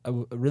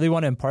really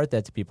want to impart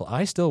that to people.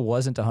 I still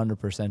wasn't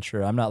 100%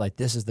 sure. I'm not like,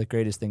 this is the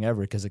greatest thing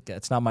ever, because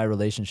it's not my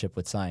relationship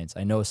with science.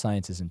 I know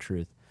science isn't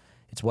truth.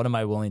 It's what am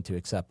I willing to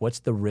accept? What's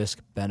the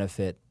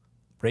risk-benefit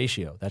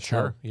ratio? That's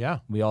Sure, how yeah.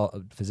 we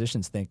all,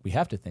 physicians think. We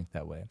have to think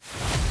that way.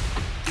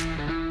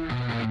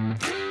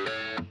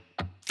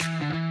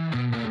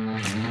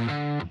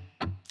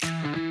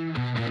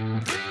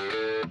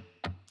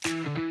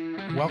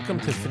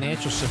 Welcome to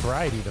Financial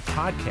Sobriety, the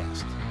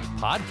podcast.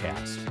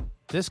 Podcast?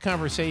 This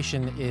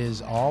conversation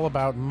is all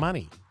about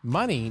money.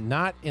 Money,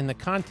 not in the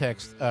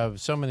context of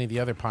so many of the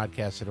other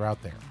podcasts that are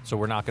out there. So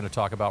we're not going to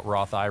talk about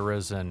Roth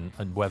IRAs and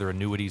whether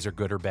annuities are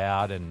good or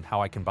bad and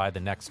how I can buy the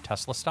next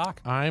Tesla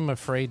stock? I'm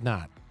afraid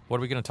not. What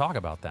are we going to talk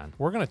about then?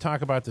 We're going to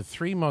talk about the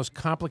three most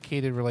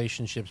complicated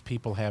relationships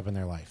people have in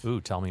their life. Ooh,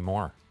 tell me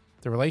more.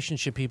 The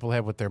relationship people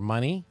have with their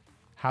money,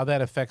 how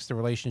that affects the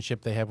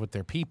relationship they have with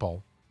their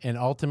people, and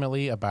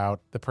ultimately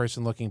about the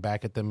person looking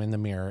back at them in the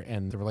mirror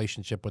and the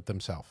relationship with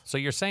themselves. So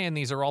you're saying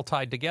these are all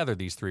tied together,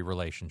 these three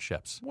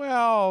relationships?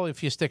 Well,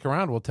 if you stick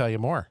around, we'll tell you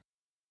more.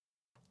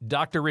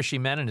 Dr. Rishi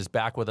Menon is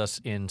back with us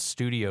in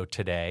studio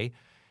today.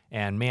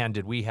 And man,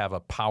 did we have a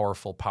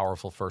powerful,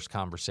 powerful first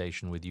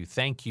conversation with you.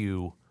 Thank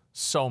you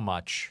so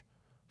much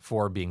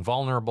for being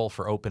vulnerable,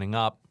 for opening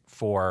up,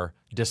 for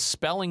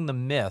dispelling the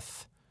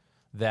myth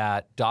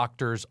that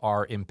doctors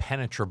are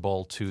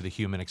impenetrable to the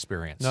human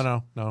experience.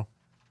 No.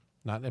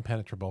 Not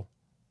impenetrable.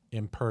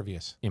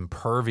 Impervious.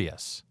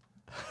 Impervious.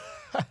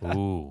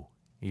 Ooh,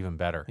 even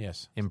better.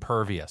 Yes.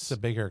 Impervious. It's a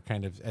bigger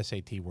kind of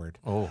SAT word.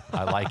 Oh,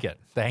 I like it.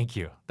 Thank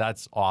you.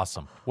 That's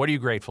awesome. What are you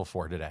grateful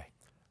for today?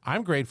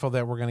 I'm grateful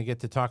that we're going to get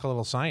to talk a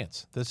little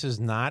science. This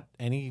is not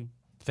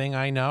anything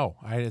I know.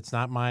 It's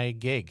not my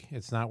gig.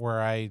 It's not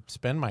where I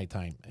spend my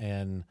time.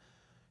 And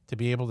to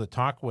be able to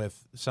talk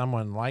with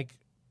someone like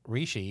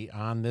Rishi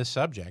on this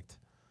subject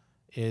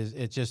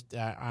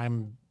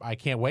I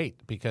can't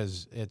wait,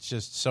 because it's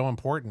just so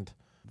important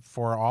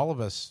for all of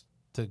us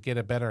to get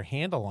a better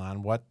handle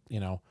on what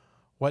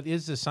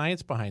is the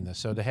science behind this.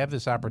 So to have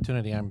this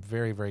opportunity, I'm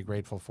very, very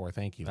grateful for.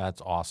 Thank you. That's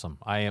awesome.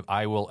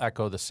 I will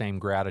echo the same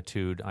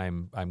gratitude.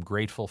 I'm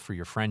grateful for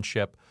your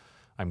friendship.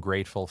 I'm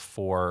grateful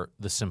for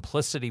the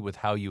simplicity with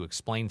how you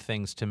explain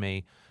things to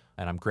me,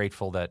 and I'm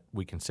grateful that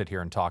we can sit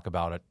here and talk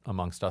about it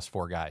amongst us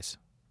four guys.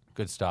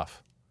 Good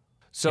stuff.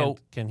 So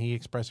can he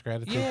express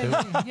gratitude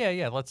too?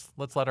 Yeah. Let's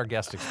let our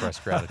guest express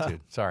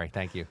gratitude. Sorry,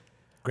 thank you.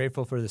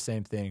 Grateful for the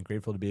same thing.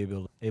 Grateful to be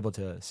able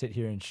to sit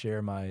here and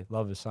share my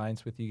love of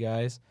science with you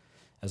guys.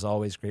 As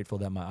always, grateful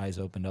that my eyes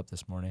opened up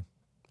this morning.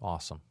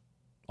 Awesome.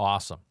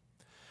 All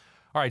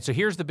right, so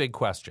here's the big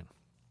question.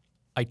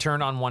 I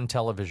turn on one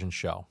television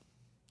show,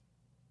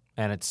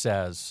 and it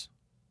says,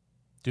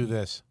 do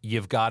this.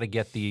 You've got to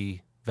get the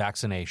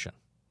vaccination.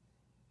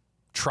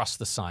 Trust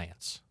the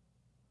science.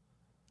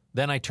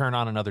 Then I turn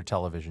on another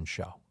television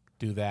show.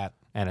 Do that.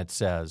 And it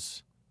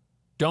says,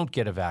 don't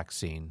get a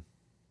vaccine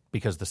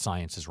because the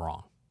science is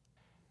wrong.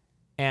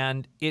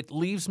 And it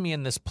leaves me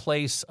in this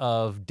place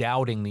of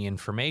doubting the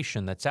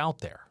information that's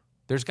out there.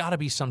 There's got to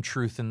be some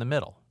truth in the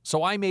middle.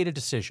 So I made a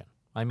decision.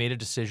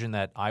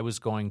 That I was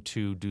going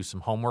to do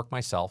some homework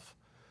myself.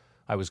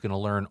 I was going to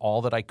learn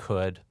all that I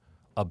could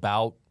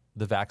about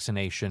the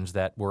vaccinations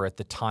that were at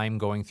the time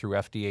going through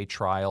FDA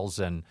trials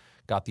and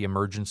got the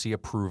emergency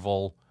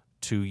approval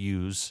to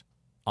use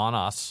on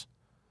us.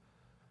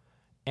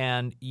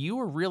 And you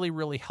were really,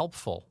 really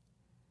helpful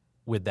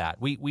with that.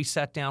 We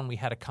sat down, we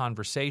had a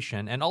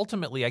conversation, and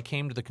ultimately I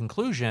came to the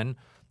conclusion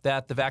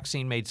that the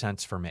vaccine made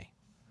sense for me.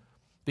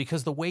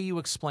 Because the way you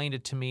explained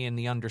it to me and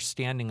the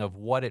understanding of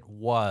what it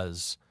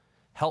was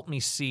helped me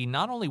see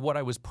not only what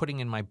I was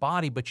putting in my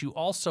body, but you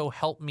also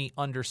helped me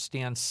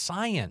understand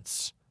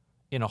science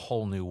in a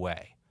whole new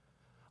way.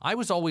 I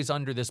was always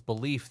under this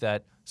belief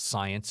that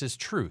science is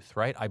truth,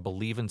 right? I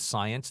believe in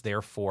science,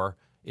 therefore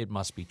it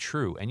must be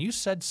true. And you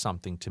said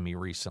something to me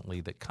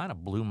recently that kind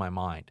of blew my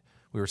mind.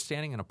 We were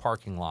standing in a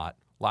parking lot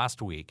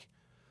last week.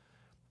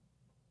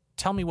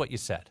 Tell me what you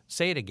said.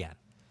 Say it again.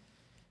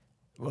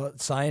 Well,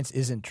 science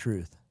isn't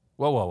truth.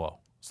 Whoa.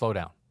 Slow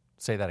down.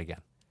 Say that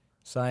again.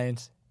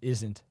 Science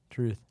isn't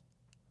truth.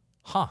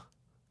 Huh.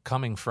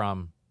 Coming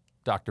from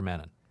Dr.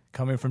 Menon.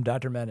 Coming from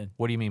Dr. Menon.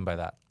 What do you mean by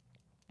that?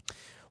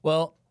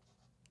 Well,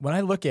 when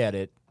I look at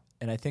it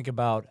and I think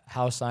about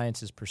how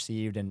science is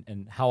perceived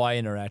and how I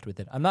interact with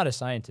it, I'm not a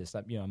scientist.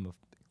 I'm a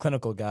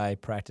clinical guy,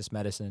 practice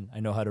medicine. I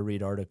know how to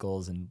read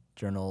articles and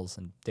journals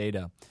and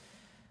data.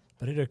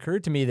 But it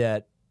occurred to me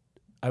that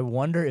I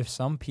wonder if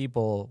some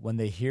people, when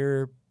they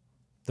hear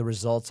the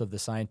results of the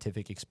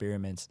scientific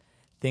experiments,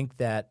 think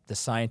that the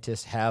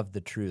scientists have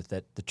the truth,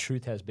 that the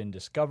truth has been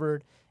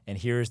discovered, and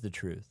here's the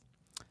truth.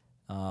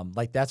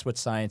 Like that's what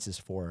science is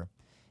for.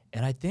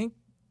 And I think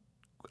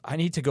I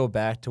need to go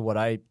back to when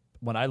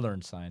I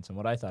learned science and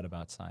what I thought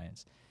about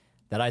science,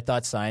 that I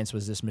thought science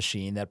was this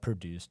machine that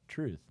produced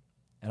truth.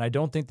 And I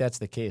don't think that's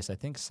the case. I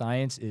think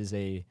science is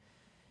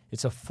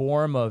it's a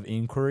form of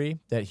inquiry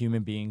that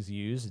human beings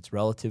use. It's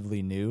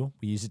relatively new.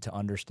 We use it to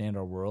understand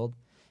our world.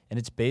 And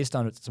it's based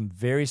on some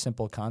very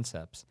simple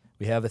concepts.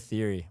 We have a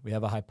theory. We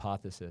have a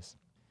hypothesis.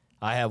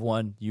 I have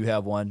one, you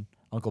have one,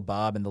 Uncle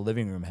Bob in the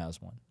living room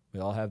has one. We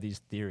all have these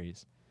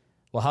theories.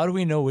 Well, how do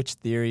we know which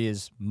theory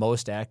is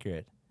most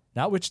accurate?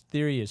 Not which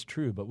theory is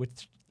true, but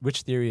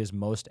which theory is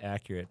most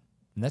accurate.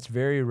 And that's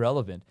very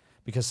relevant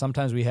because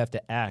sometimes we have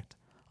to act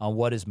on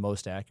what is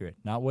most accurate,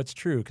 not what's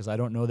true, because I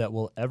don't know that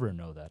we'll ever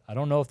know that. I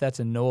don't know if that's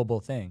a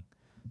knowable thing.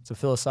 It's a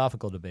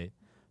philosophical debate,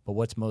 but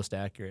what's most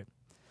accurate?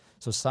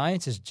 So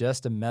science is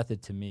just a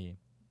method to me,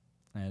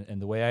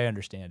 and the way I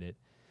understand it,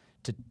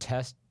 to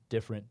test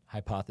different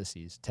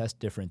hypotheses, test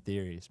different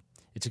theories.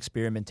 It's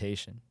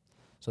experimentation.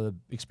 So the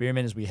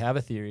experiment is we have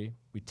a theory,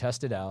 we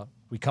test it out,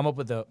 we come up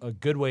with a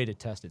good way to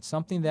test it,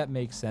 something that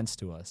makes sense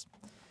to us,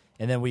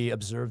 and then we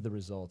observe the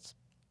results.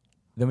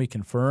 Then we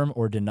confirm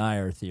or deny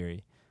our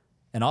theory.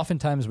 And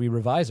oftentimes we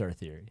revise our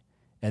theory,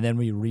 and then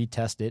we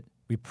retest it,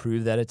 we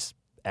prove that it's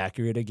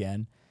accurate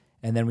again,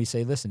 and then we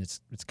say, listen,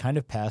 it's kind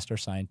of past our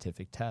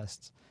scientific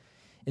tests.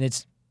 In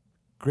its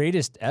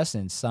greatest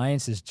essence,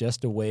 science is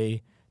just a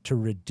way to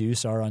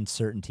reduce our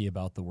uncertainty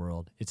about the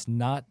world. It's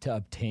not to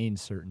obtain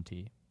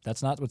certainty.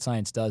 That's not what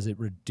science does. It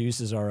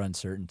reduces our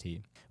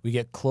uncertainty. We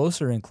get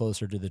closer and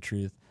closer to the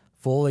truth,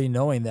 fully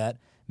knowing that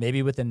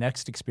maybe with the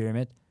next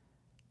experiment,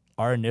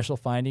 our initial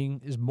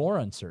finding is more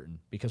uncertain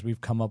because we've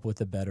come up with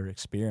a better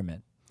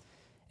experiment.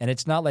 And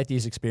it's not like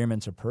these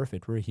experiments are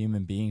perfect. We're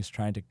human beings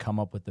trying to come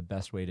up with the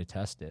best way to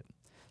test it.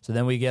 So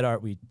then we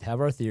have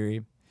our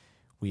theory,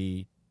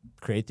 we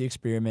create the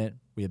experiment,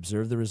 we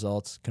observe the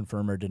results,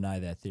 confirm or deny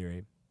that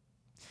theory,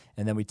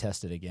 and then we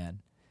test it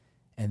again.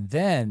 And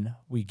then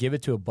we give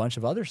it to a bunch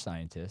of other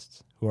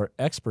scientists who are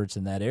experts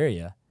in that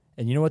area.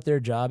 And you know what their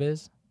job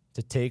is?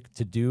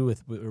 To do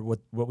with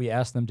what we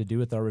ask them to do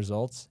with our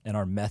results and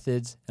our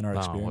methods and our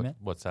experiment.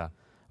 What's that?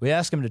 We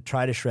ask them to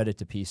try to shred it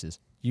to pieces.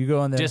 You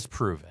go in there.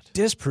 Disprove it.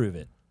 Disprove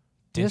it.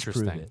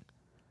 Interesting.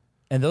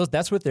 And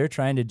that's what they're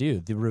trying to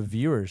do. The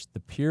reviewers, the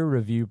peer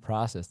review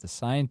process, the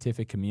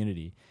scientific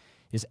community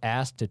is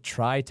asked to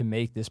try to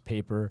make this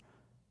paper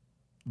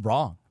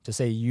wrong, to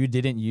say you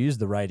didn't use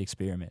the right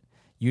experiment.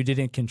 You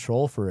didn't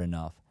control for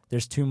enough.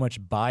 There's too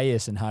much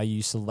bias in how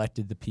you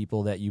selected the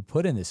people that you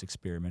put in this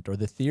experiment or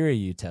the theory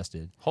you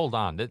tested. Hold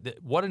on.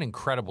 What an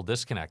incredible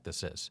disconnect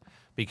this is.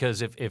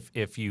 Because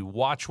if you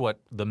watch what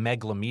the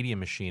Megla Media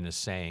Machine is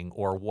saying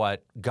or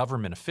what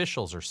government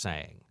officials are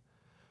saying,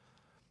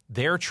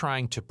 they're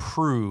trying to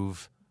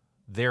prove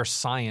their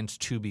science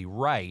to be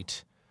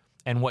right.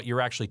 And what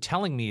you're actually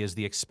telling me is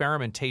the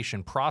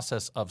experimentation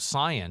process of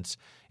science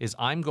is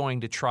I'm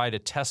going to try to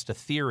test a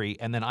theory,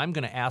 and then I'm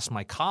going to ask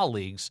my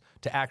colleagues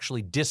to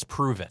actually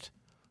disprove it,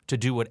 to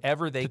do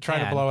whatever they can. To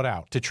try to blow it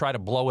out. To try to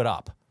blow it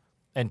up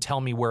and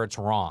tell me where it's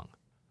wrong.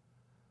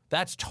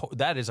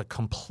 That is a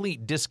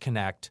complete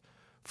disconnect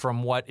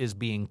from what is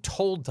being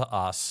told to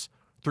us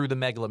through the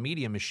Megla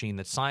Media Machine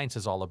that science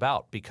is all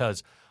about.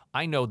 Because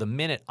I know the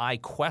minute I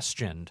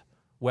questioned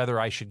whether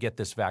I should get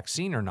this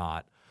vaccine or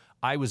not,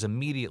 I was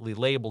immediately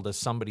labeled as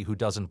somebody who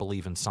doesn't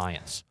believe in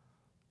science.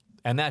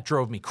 And that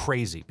drove me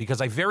crazy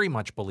because I very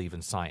much believe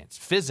in science.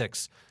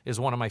 Physics is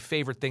one of my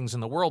favorite things in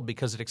the world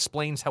because it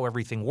explains how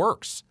everything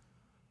works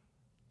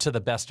to the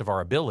best of our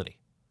ability.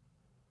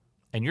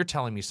 And you're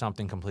telling me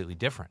something completely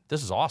different.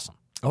 This is awesome.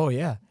 Oh,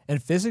 yeah.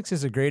 And physics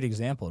is a great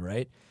example,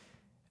 right?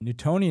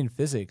 Newtonian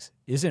physics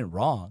isn't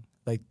wrong.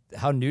 Like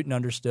how Newton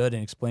understood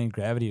and explained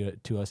gravity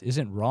to us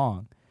isn't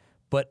wrong.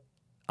 But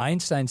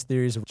Einstein's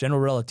theories of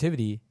general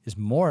relativity is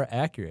more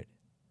accurate,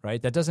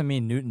 right? That doesn't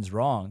mean Newton's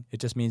wrong. It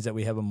just means that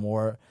we have a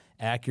more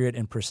accurate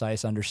and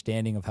precise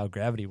understanding of how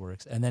gravity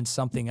works. And then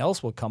something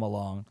else will come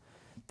along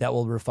that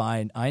will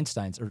refine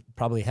Einstein's, or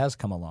probably has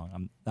come along.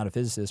 I'm not a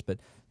physicist, but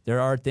there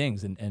are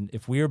things. And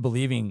if we are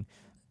believing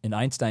in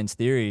Einstein's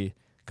theory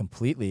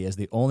completely as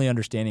the only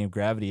understanding of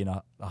gravity in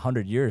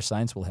 100 years,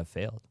 science will have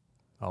failed.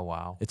 Oh,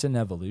 wow. It's an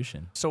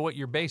evolution. So what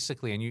you're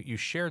basically, and you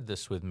shared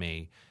this with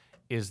me,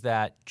 is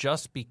that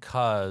just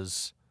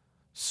because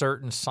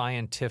certain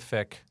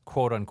scientific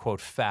quote-unquote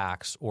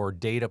facts or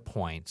data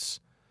points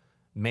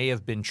may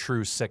have been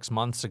true 6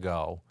 months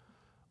ago,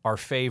 our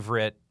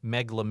favorite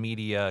Megla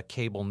Media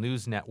cable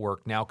news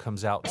network now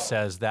comes out and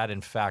says that, in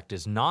fact,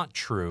 is not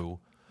true.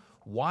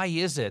 Why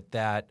is it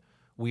that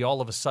we all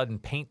of a sudden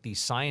paint these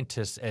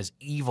scientists as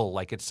evil,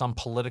 like it's some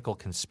political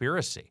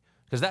conspiracy?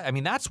 Because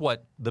that's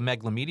what the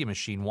Megla Media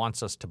Machine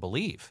wants us to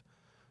believe,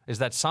 is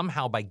that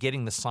somehow by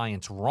getting the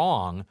science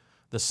wrong,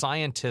 the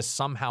scientists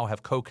somehow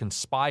have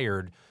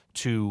co-conspired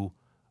to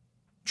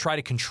try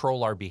to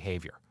control our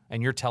behavior.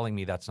 And you're telling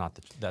me that's not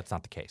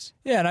the case.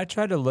 Yeah, and I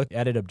try to look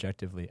at it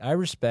objectively. I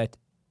respect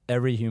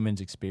every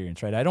human's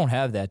experience, right? I don't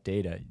have that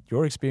data.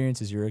 Your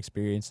experience is your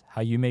experience.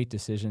 How you make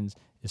decisions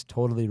is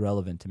totally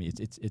relevant to me.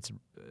 It's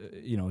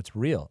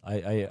real.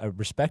 I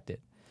respect it.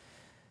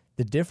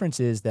 The difference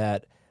is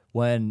that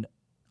when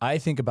I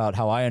think about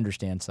how I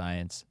understand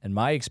science and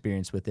my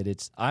experience with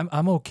it,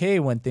 I'm okay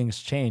when things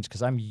change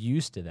because I'm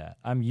used to that.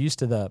 I'm used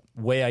to the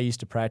way I used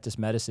to practice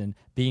medicine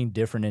being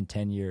different in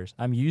 10 years.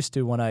 I'm used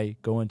to when I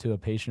go into a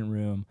patient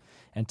room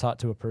and talk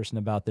to a person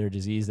about their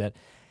disease that,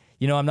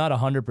 I'm not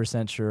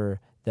 100%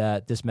 sure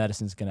that this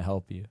medicine is going to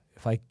help you.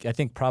 I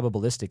think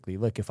probabilistically,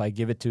 look, if I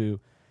give it to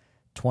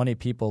 20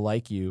 people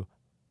like you,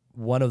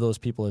 one of those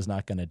people is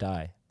not going to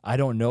die. I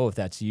don't know if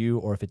that's you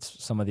or if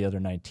it's some of the other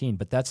 19,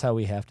 but that's how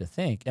we have to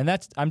think. And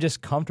I'm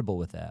just comfortable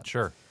with that.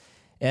 Sure.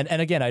 And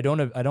again, I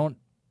don't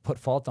put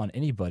fault on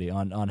anybody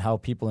on how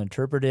people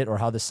interpret it or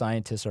how the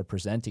scientists are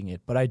presenting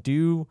it. But I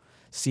do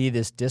see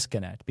this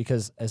disconnect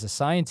because as a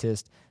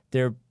scientist,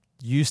 they're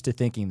used to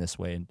thinking this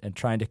way and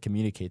trying to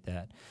communicate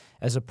that.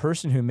 As a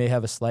person who may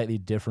have a slightly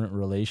different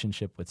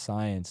relationship with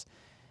science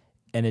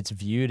and it's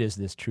viewed as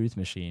this truth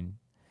machine,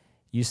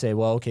 you say,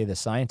 well, okay, the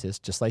scientists,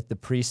 just like the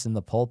priests in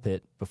the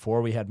pulpit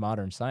before we had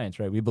modern science,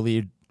 right?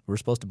 We're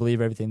supposed to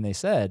believe everything they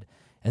said,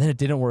 and then it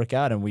didn't work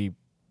out and we,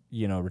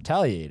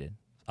 retaliated.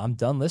 I'm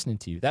done listening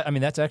to you.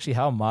 That's actually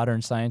how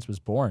modern science was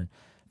born.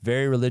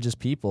 Very religious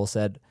people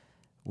said,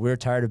 we're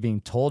tired of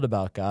being told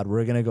about God.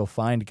 We're going to go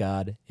find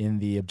God in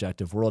the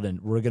objective world,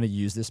 and we're going to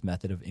use this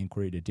method of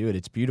inquiry to do it.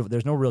 It's beautiful.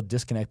 There's no real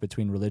disconnect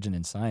between religion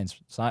and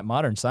science.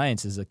 Modern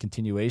science is a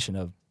continuation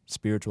of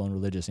spiritual and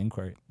religious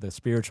inquiry, the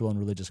spiritual and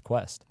religious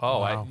quest.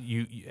 Oh, Wow.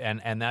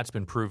 And that's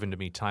been proven to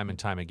me time and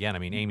time again. I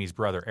mean, Amy's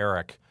brother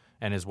Eric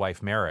and his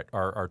wife Merritt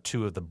are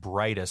two of the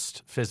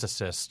brightest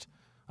physicists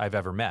I've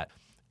ever met.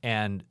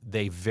 And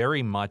they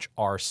very much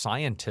are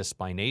scientists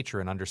by nature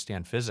and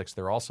understand physics.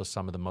 They're also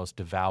some of the most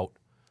devout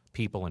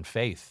people in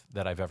faith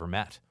that I've ever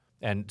met.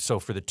 And so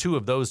for the two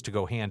of those to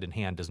go hand in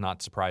hand does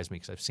not surprise me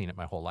because I've seen it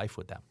my whole life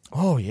with them.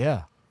 Oh,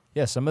 yeah.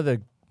 Yeah, some of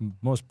the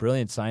most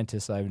brilliant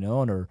scientists I've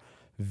known are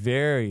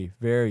very,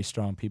 very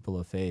strong people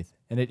of faith.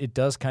 And it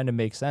does kind of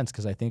make sense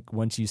because I think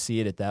once you see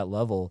it at that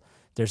level,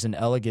 there's an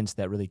elegance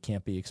that really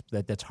can't be,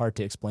 that's hard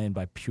to explain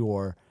by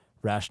pure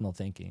rational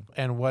thinking.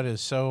 And what is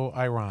so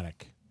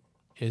ironic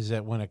is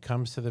that when it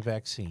comes to the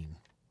vaccine,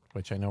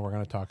 which I know we're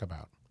going to talk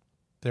about,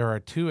 there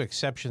are two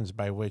exceptions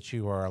by which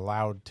you are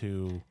allowed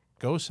to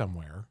go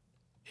somewhere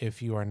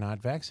if you are not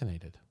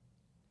vaccinated.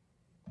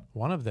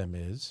 One of them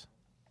is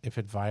if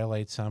it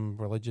violates some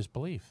religious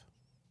belief.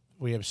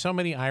 We have so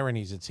many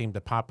ironies that seem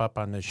to pop up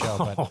on this show,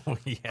 but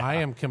I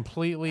am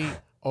completely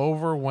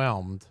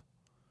overwhelmed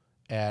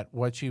at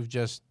what you've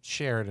just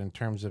shared in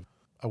terms of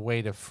a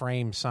way to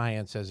frame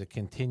science as a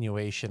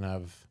continuation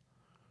of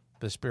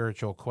the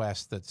spiritual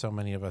quest that so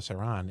many of us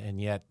are on,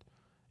 and yet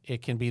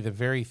it can be the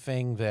very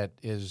thing that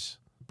is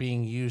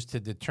being used to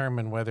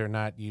determine whether or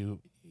not you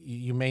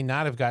may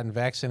not have gotten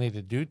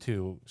vaccinated due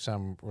to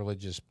some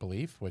religious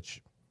belief,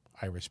 which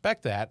I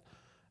respect that,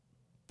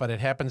 but it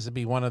happens to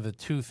be one of the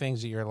two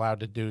things that you're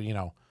allowed to do,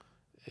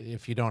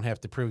 if you don't have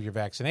to prove your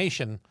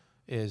vaccination,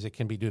 is it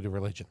can be due to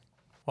religion.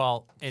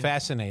 Well,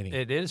 Fascinating.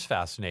 It is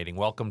fascinating.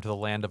 Welcome to the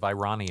land of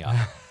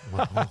Ironia.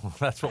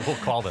 That's what we'll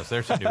call this.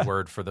 There's a new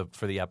word for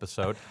the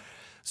episode.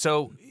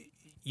 So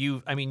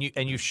you've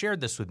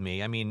shared this with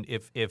me. I mean,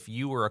 if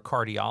you were a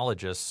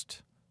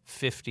cardiologist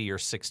 50 or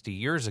 60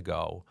 years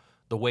ago,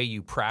 the way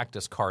you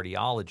practice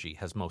cardiology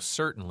has most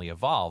certainly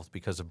evolved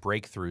because of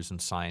breakthroughs in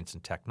science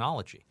and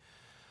technology.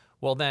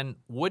 Well, then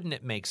wouldn't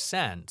it make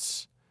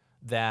sense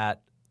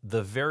that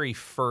the very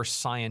first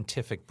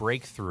scientific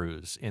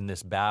breakthroughs in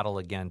this battle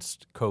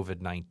against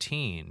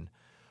COVID-19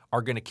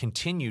 are going to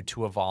continue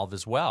to evolve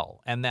as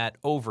well? And that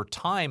over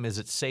time, is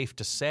it safe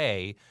to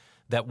say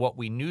that what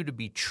we knew to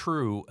be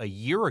true a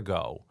year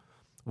ago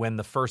when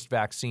the first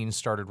vaccines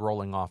started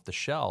rolling off the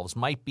shelves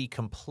might be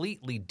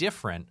completely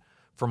different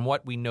from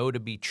what we know to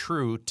be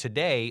true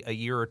today a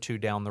year or two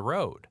down the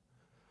road?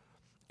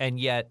 And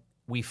yet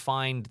we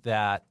find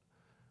that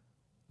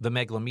the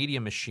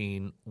Megalomedia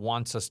machine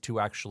wants us to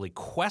actually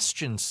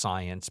question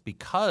science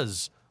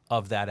because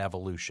of that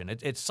evolution.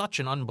 It's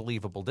such an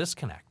unbelievable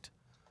disconnect.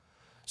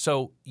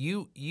 So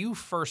you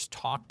first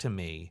talked to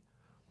me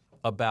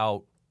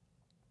about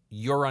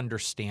your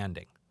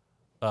understanding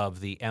of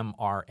the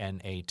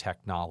mRNA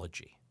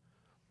technology,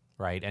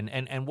 right?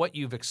 And what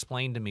you've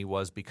explained to me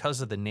was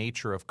because of the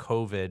nature of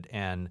COVID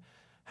and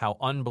how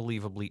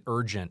unbelievably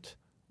urgent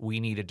we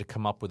needed to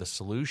come up with a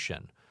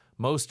solution,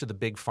 most of the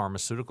big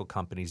pharmaceutical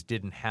companies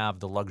didn't have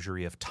the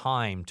luxury of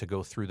time to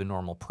go through the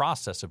normal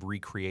process of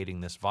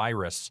recreating this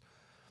virus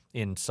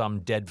in some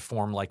dead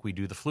form like we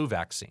do the flu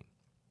vaccine.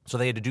 So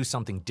they had to do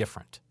something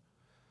different.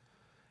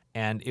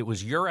 And it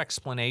was your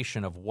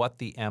explanation of what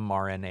the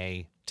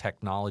mRNA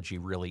technology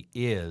really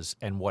is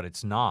and what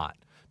it's not.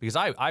 Because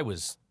I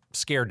was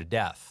scared to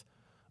death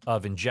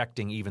of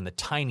injecting even the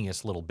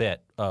tiniest little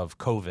bit of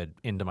COVID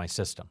into my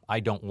system. I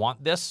don't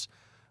want this.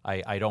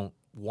 I don't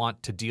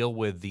want to deal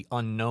with the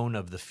unknown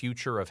of the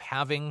future of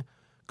having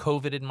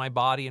COVID in my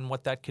body and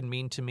what that can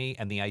mean to me.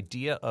 And the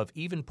idea of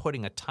even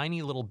putting a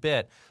tiny little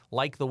bit,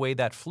 like the way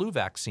that flu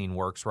vaccine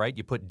works, right?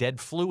 You put dead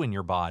flu in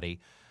your body.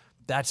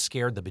 That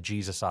scared the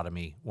bejesus out of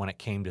me when it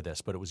came to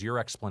this. But it was your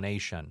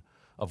explanation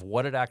of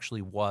what it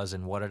actually was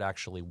and what it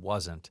actually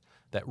wasn't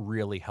that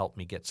really helped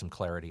me get some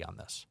clarity on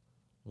this.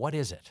 What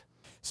is it?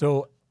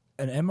 So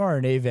an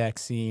mRNA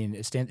vaccine,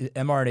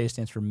 mRNA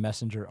stands for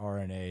messenger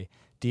RNA,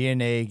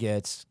 DNA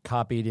gets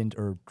copied in,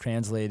 or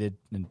translated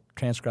and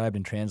transcribed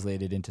and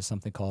translated into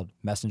something called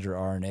messenger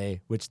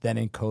RNA, which then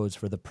encodes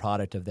for the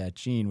product of that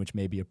gene, which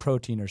may be a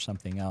protein or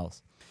something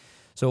else.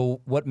 So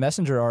what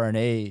messenger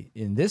RNA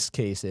in this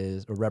case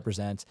is, or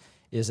represents,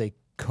 is a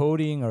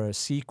coding or a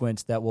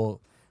sequence that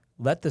will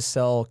let the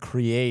cell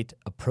create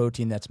a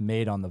protein that's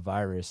made on the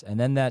virus. And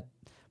then that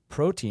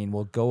protein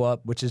will go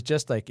up, which is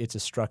just like, it's a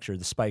structure,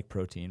 the spike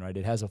protein, right?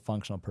 It has a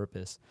functional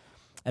purpose.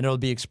 And it'll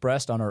be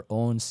expressed on our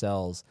own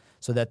cells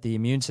so that the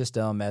immune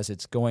system, as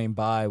it's going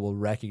by, will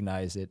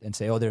recognize it and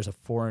say, "Oh, there's a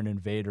foreign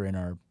invader in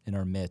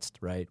our midst."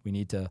 Right? We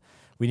need to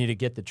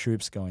get the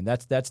troops going.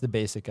 That's the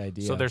basic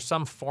idea. So there's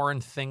some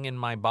foreign thing in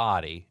my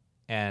body,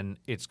 and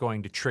it's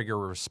going to trigger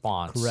a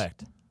response.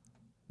 Correct.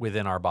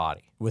 Within our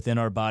body. Within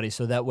our body,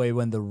 so that way,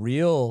 when the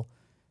real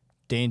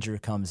danger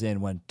comes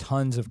in, when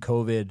tons of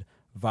COVID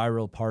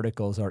viral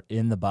particles are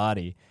in the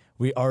body,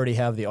 we already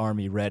have the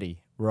army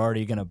ready. We're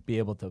already going to be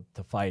able to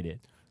fight it.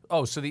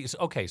 Oh, so the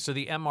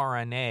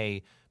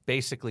mRNA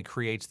basically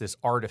creates this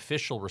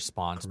artificial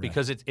response. Correct.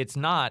 Because it's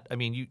not, I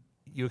mean,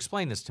 you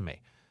explained this to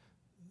me.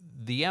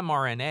 The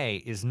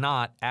mRNA is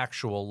not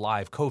actual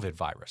live COVID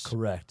virus.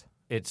 Correct.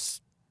 It's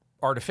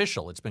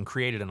artificial. It's been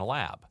created in a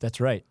lab. That's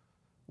right.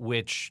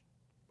 Which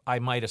I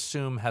might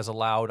assume has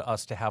allowed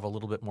us to have a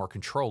little bit more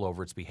control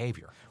over its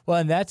behavior. Well,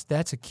 and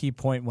that's a key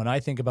point when I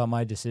think about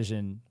my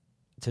decision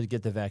to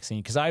get the vaccine,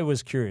 because I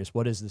was curious,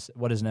 what is this?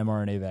 What is an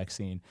mRNA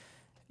vaccine?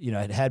 You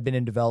know, it had been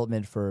in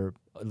development for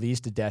at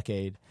least a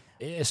decade.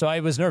 So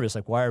I was nervous,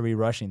 like, why are we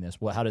rushing this?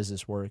 Well, how does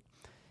this work?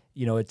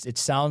 You know, it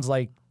sounds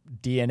like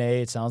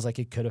DNA. It sounds like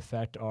it could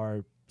affect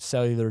our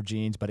cellular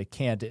genes, but it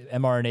can't.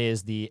 mRNA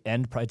is the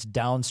end. It's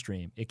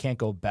downstream. It can't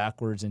go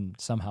backwards and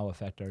somehow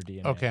affect our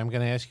DNA. Okay, I'm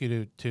going to ask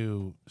you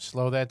to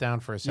slow that down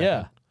for a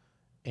second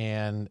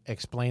and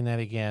explain that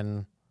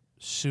again.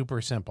 Super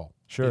simple.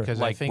 Sure. Because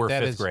like I think we're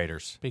that fifth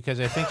graders. Because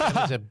I think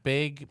that is a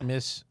big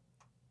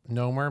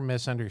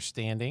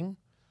misunderstanding,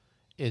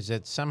 is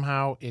that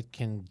somehow it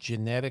can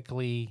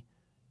genetically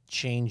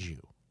change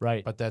you.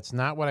 Right. But that's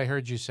not what I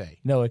heard you say.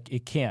 No,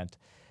 it can't.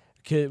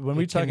 When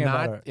we're talking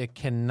about it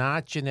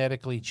cannot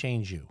genetically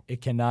change you.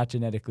 It cannot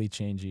genetically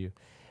change you.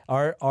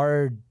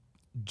 Our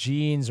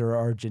genes or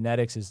our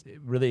genetics is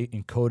really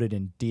encoded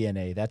in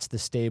DNA. That's the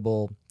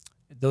stable.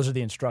 Those are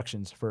the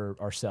instructions for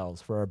our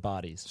cells, for our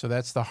bodies. So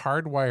that's the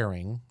hard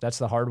wiring. That's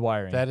the hard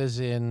wiring. That is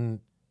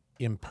in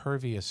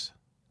impervious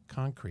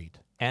concrete.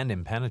 And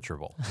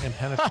impenetrable.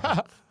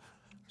 Impenetrable.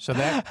 So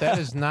that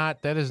is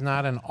not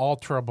an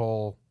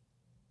alterable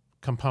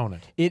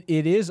component. It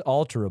is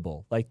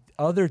alterable. Like,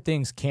 other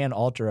things can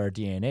alter our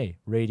DNA.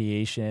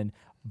 Radiation,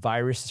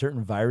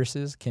 certain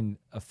viruses can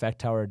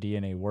affect how our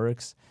DNA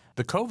works.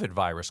 The COVID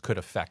virus could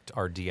affect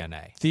our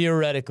DNA.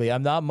 Theoretically,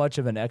 I'm not much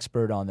of an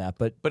expert on that,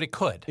 but it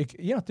could.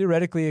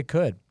 Theoretically it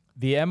could.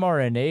 The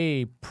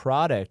mRNA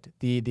product,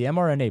 the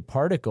mRNA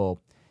particle,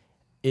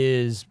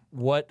 is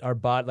what our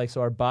body, like,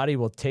 so our body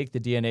will take the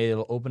DNA,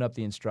 it'll open up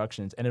the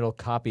instructions, and it'll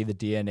copy the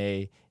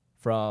DNA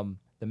from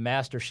the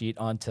master sheet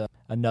onto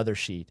another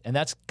sheet. And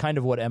that's kind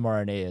of what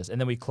mRNA is. And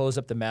then we close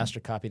up the master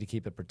copy to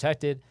keep it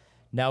protected.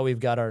 Now we've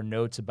got our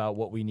notes about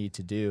what we need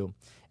to do.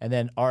 And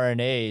then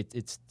RNA,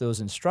 it's those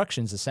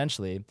instructions,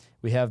 essentially.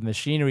 We have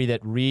machinery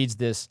that reads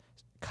this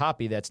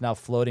copy that's now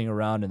floating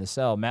around in the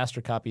cell.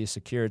 Master copy is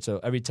secured, so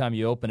every time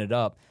you open it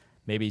up,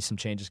 maybe some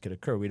changes could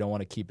occur. We don't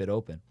want to keep it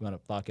open. We want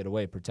to lock it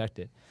away, protect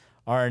it.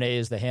 RNA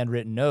is the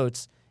handwritten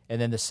notes, and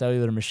then the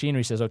cellular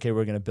machinery says, okay,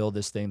 we're going to build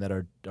this thing that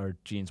our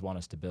genes want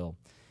us to build.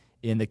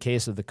 In the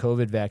case of the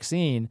COVID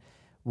vaccine,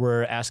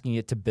 we're asking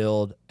it to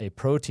build a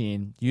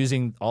protein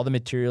using all the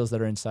materials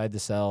that are inside the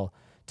cell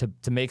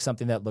to make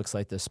something that looks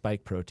like the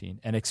spike protein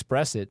and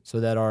express it so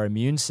that our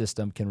immune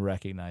system can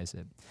recognize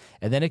it.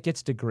 And then it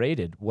gets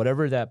degraded.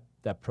 Whatever that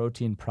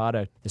protein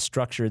product, the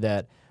structure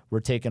that we're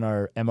taking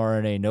our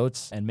mRNA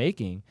notes and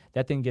making,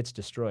 that thing gets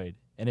destroyed.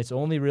 And it's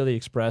only really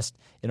expressed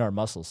in our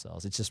muscle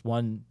cells. It's just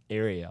one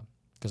area.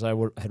 Because I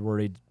had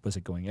worried, was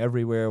it going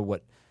everywhere?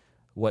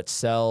 What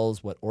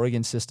cells, what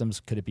organ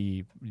systems could it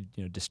be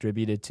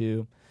distributed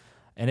to?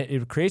 And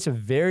it creates a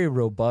very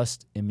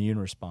robust immune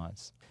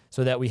response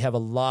so that we have a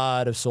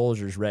lot of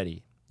soldiers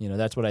ready.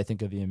 That's what I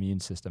think of the immune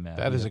system as.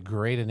 That is a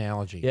great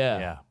analogy.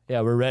 Yeah,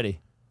 we're ready.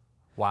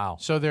 Wow.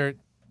 So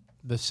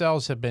the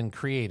cells have been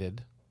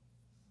created.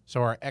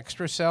 So are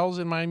extra cells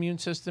in my immune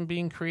system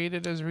being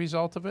created as a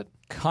result of it?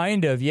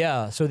 Kind of,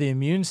 yeah. So the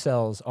immune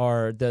cells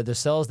are the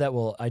cells that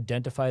will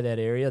identify that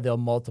area. They'll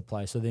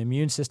multiply. So the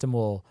immune system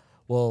will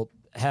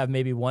have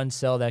maybe one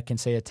cell that can,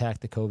 say,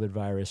 attack the COVID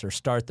virus or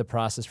start the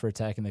process for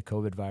attacking the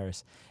COVID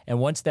virus. And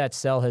once that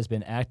cell has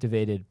been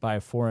activated by a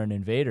foreign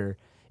invader,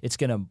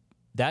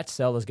 that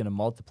cell is going to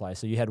multiply.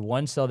 So you had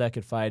one cell that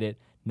could fight it.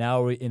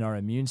 Now in our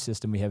immune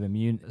system, we have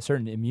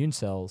certain immune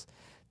cells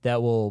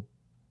that will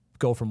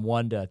go from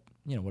one to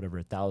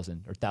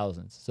 1,000 or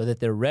thousands, so that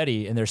they're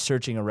ready and they're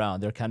searching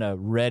around. They're kind of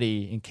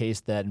ready in case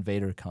that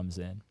invader comes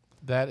in.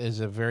 That is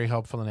a very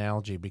helpful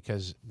analogy,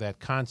 because that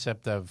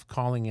concept of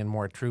calling in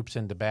more troops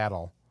into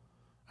battle,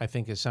 I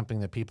think is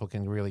something that people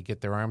can really get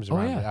their arms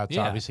around. yeah. It's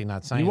Yeah. obviously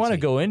not science. You want to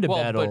go into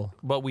Well, battle.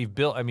 but we've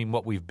built. I mean,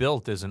 what we've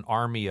built is an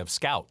army of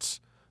scouts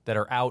that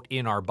are out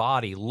in our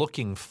body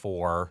looking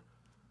for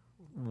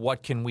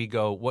what can we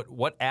go,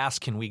 what ass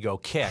can we go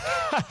kick,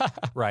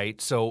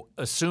 right? So,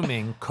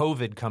 assuming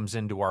COVID comes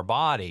into our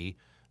body,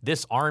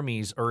 this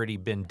army's already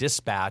been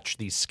dispatched.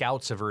 These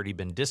scouts have already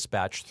been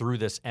dispatched through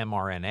this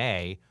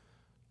mRNA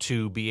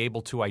to be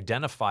able to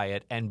identify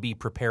it and be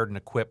prepared and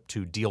equipped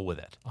to deal with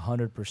it.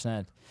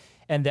 100%.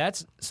 And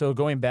that's so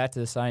going back to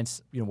the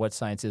science, what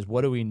science is,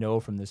 what do we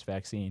know from this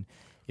vaccine?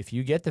 If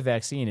you get the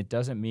vaccine, it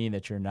doesn't mean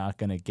that you're not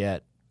going to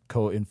get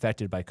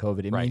infected by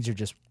COVID. It Right. means you're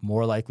just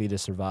more likely to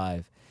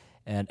survive.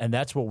 And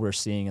that's what we're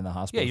seeing in the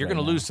hospital. Yeah, you're going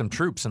to lose some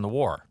troops in the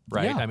war,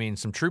 right? Yeah. I mean,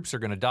 some troops are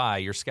going to die,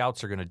 your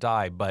scouts are going to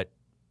die, but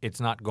it's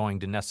not going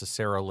to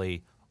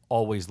necessarily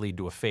always lead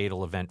to a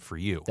fatal event for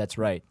you. That's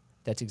right.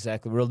 That's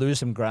exactly. We'll lose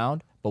some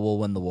ground, but we'll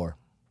win the war.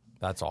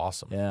 That's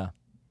awesome. Yeah.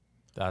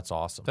 That's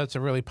awesome. That's a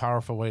really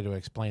powerful way to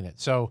explain it.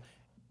 So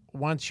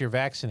once you're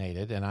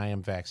vaccinated, and I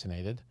am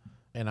vaccinated,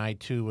 and I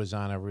too was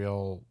on a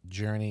real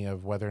journey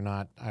of whether or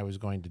not I was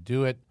going to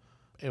do it.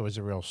 It was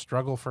a real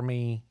struggle for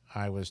me.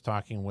 I was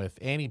talking with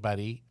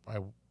anybody. I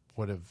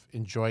would have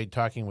enjoyed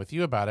talking with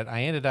you about it.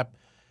 I ended up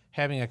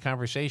having a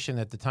conversation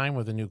at the time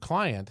with a new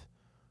client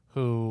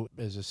who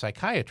is a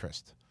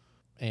psychiatrist,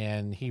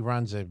 and he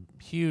runs a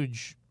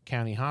huge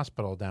county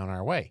hospital down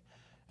our way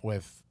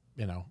with,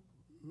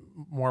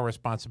 more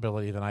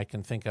responsibility than I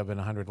can think of in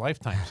 100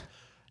 lifetimes.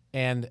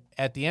 And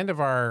at the end of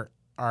our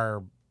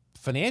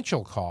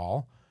financial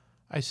call,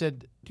 I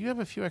said, do you have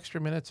a few extra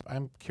minutes?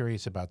 I'm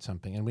curious about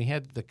something. And we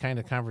had the kind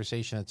of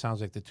conversation it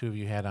sounds like the two of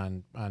you had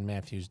on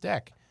Matthew's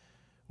deck,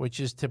 which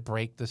is to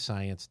break the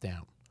science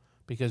down.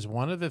 Because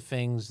one of the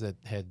things that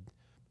had,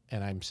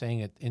 and I'm saying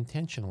it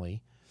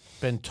intentionally,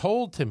 been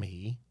told to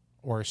me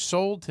or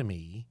sold to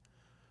me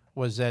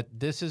was that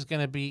this is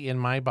going to be in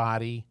my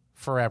body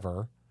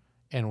forever,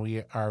 and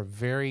we are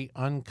very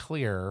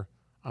unclear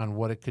on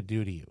what it could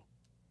do to you.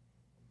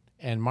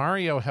 And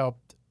Mario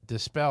helped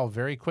dispel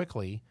very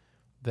quickly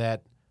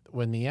that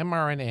when the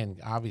mRNA,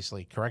 and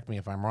obviously correct me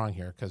if I'm wrong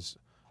here because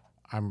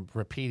I'm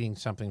repeating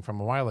something from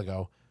a while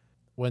ago,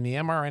 when the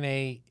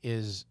mRNA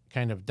is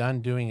kind of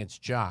done doing its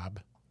job,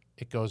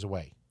 it goes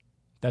away.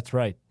 That's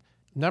right.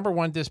 Number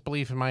one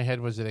disbelief in my head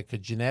was that it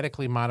could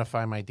genetically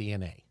modify my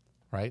DNA,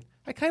 right?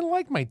 I kind of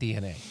like my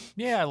DNA.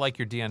 Yeah, I like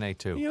your DNA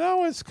too.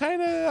 It's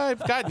kind of,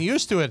 I've gotten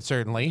used to it,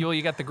 certainly.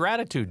 You got the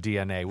gratitude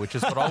DNA, which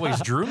is what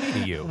always drew me to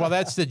you. Well,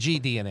 that's the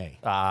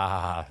gDNA.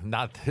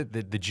 Not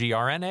the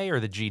GRNA or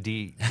the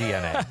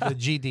GDNA? The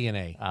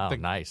gDNA. Oh,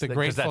 nice. The Because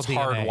grateful that's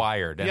DNA.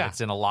 hardwired and Yeah. it's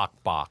in a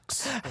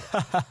lockbox.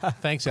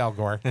 Thanks, Al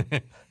Gore.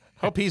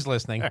 Hope he's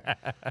listening.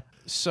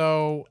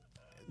 So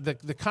the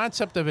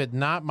concept of it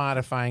not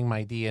modifying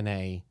my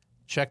DNA,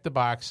 check the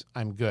box,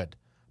 I'm good.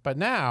 But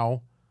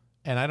now,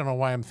 and I don't know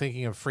why I'm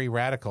thinking of free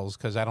radicals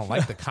because I don't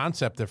like the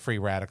concept of free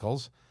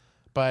radicals,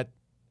 but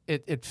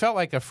it felt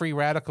like a free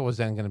radical was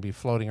then going to be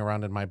floating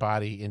around in my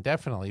body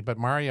indefinitely. But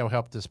Mario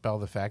helped dispel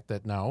the fact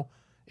that no,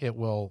 it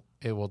will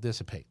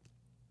dissipate.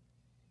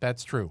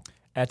 That's true.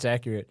 That's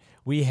accurate.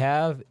 We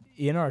have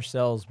in our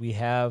cells, we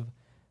have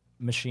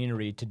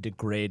machinery to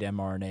degrade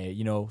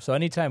mRNA. So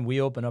anytime we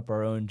open up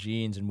our own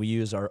genes and we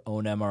use our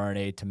own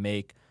mRNA to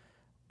make,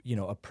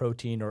 a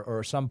protein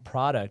or some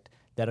product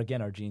that,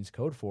 again, our genes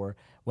code for,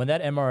 when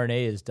that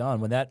mRNA is done,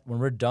 when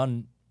we're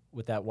done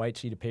with that white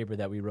sheet of paper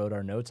that we wrote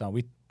our notes on,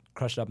 we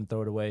crush it up and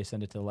throw it away,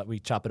 send it to we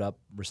chop it up,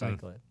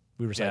 recycle it.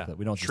 We recycle it.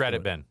 We don't just shred throw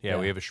it bin. Yeah,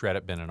 we have a shred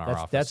it bin in our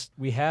office.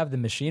 We have the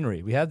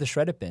machinery. We have the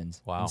shred it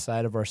bins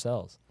inside of our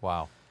cells.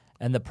 Wow.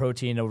 And the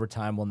protein over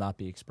time will not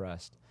be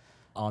expressed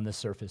on the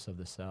surface of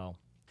the cell.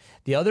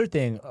 The other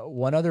thing,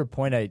 one other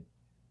point I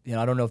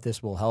don't know if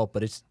this will help,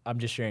 but I'm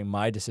just sharing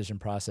my decision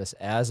process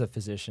as a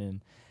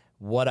physician,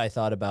 what I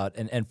thought about,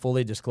 and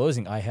fully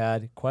disclosing, I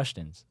had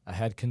questions. I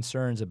had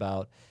concerns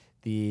about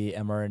the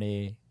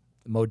mRNA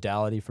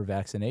modality for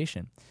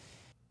vaccination.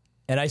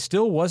 And I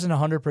still wasn't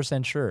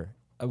 100% sure.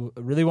 I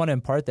really want to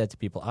impart that to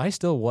people. I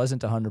still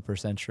wasn't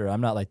 100% sure. I'm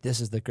not like, this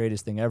is the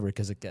greatest thing ever,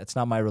 because it's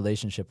not my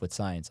relationship with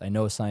science. I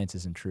know science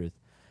isn't truth.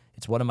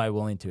 It's what am I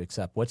willing to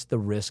accept? What's the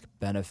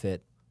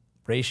risk-benefit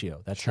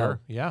ratio? That's Sure, how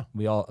yeah.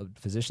 we all,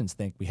 physicians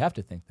think. We have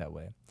to think that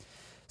way.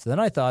 So then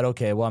I thought,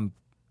 okay, well,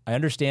 I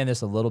understand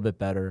this a little bit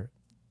better.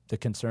 The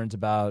concerns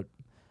about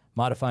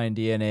modifying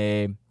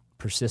DNA,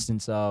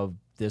 persistence of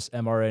this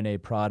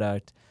mRNA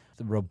product,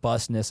 the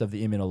robustness of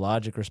the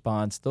immunologic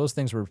response, those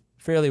things were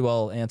fairly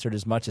well answered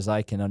as much as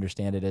I can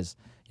understand it as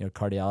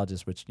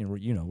cardiologists, which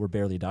we're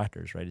barely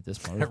doctors, right, at this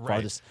point. We're the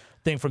farthest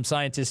thing from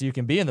scientists you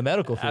can be in the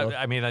medical field.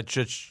 I mean, that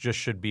just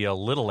should be a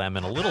little m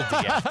and a little d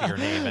after your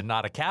name and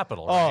not a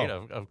capital, right?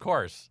 Of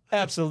course.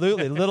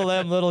 Absolutely. Little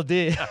m, little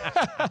d.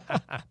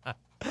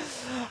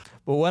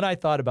 But when I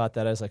thought about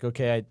that, I was like,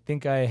 okay, I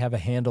think I have a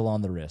handle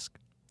on the risk.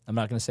 I'm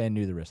not going to say I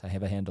knew the risk. I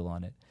have a handle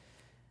on it.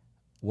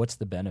 What's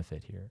the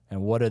benefit here?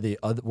 And what are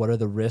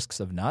the risks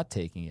of not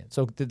taking it?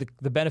 So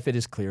the benefit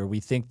is clear. We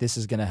think this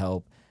is going to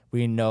help.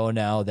 we know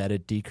now that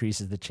it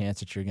decreases the chance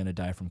that you're going to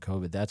die from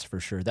COVID. That's for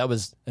sure. That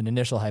was an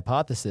initial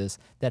hypothesis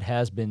that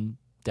has been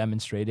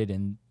demonstrated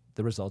in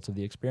the results of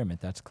the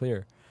experiment. That's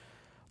clear.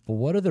 But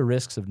what are the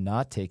risks of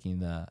not taking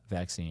the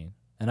vaccine?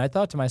 And I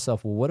thought to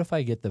myself, well, what if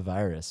I get the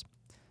virus?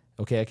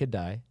 Okay, I could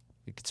die.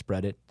 It could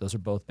spread it. Those are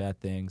both bad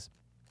things.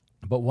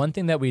 But one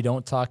thing that we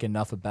don't talk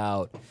enough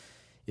about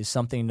is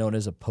something known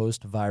as a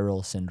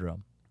post-viral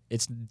syndrome.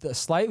 It's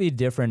slightly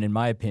different, in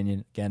my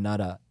opinion. Again,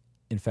 not a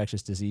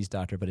infectious disease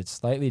doctor, but it's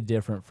slightly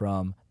different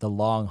from the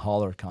long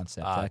hauler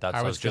concept.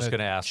 I was just going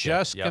to ask.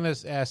 Just going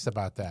to ask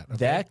about that. Okay?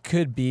 That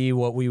could be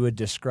what we would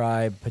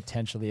describe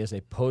potentially as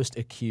a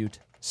post-acute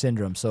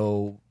syndrome.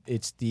 So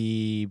it's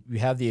you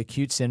have the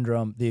acute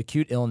syndrome, the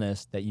acute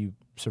illness that you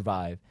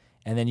survive,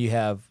 and then you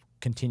have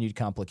continued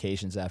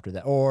complications after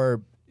that,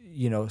 or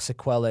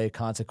sequelae,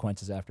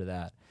 consequences after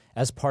that,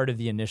 as part of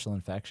the initial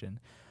infection.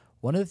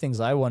 One of the things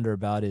I wonder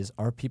about is,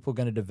 are people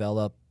going to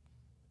develop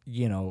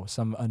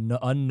some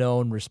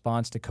unknown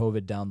response to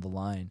COVID down the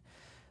line?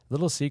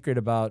 Little secret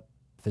about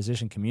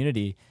physician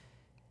community.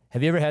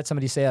 Have you ever had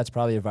somebody say, that's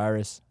probably a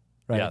virus?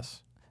 Right?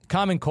 Yes.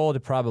 Common cold,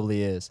 it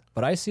probably is.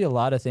 But I see a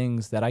lot of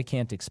things that I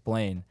can't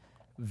explain.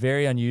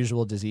 Very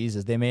unusual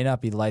diseases. They may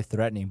not be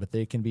life-threatening, but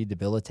they can be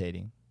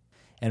debilitating.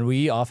 And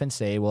we often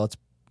say, well, it's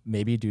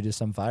maybe due to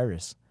some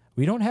virus.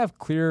 We don't have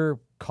clear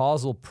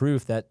causal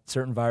proof that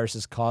certain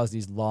viruses cause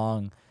these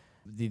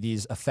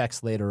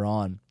effects later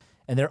on.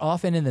 And they're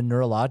often in the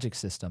neurologic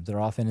system. They're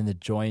often in the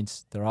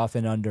joints. They're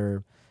often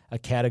under a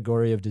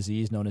category of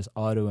disease known as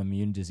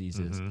autoimmune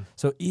diseases. Mm-hmm.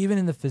 So even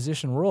in the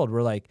physician world,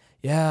 we're like,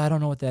 yeah, I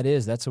don't know what that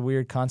is. That's a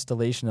weird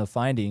constellation of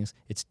findings.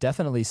 It's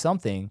definitely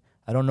something.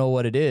 I don't know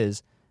what it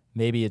is.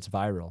 Maybe it's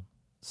viral.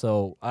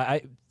 So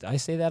I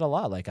say that a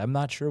lot. Like, I'm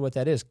not sure what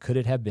that is. Could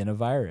it have been a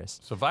virus?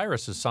 So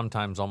virus is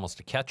sometimes almost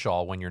a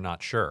catch-all when you're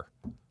not sure.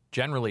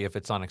 Generally, if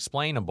it's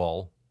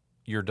unexplainable,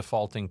 you're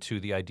defaulting to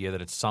the idea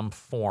that it's some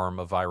form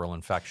of viral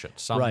infection,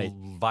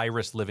 some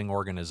virus living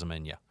organism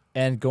in you.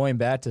 And going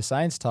back to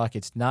science talk,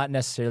 it's not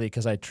necessarily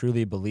because I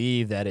truly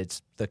believe that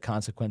it's the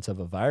consequence of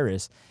a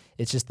virus.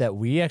 It's just that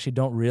we actually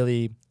don't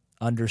really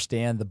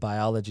understand the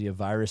biology of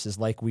viruses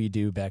like we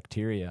do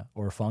bacteria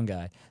or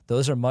fungi.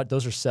 Those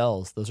are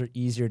cells. Those are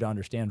easier to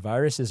understand.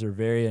 Viruses are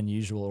very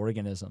unusual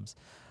organisms,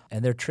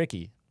 and they're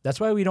tricky. That's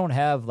why we don't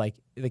have like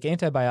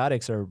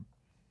antibiotics are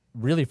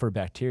really for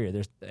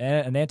bacteria.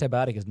 An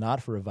antibiotic is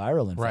not for a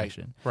viral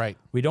infection. Right.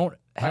 We don't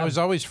have... I was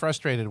always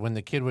frustrated when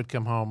the kid would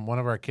come home, one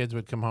of our kids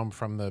would come home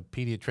from the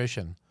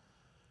pediatrician,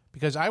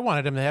 because I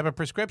wanted him to have a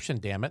prescription,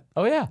 damn it.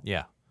 Oh, yeah.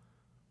 Yeah.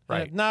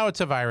 Right. No, it's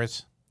a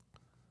virus.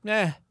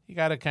 You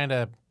got to kind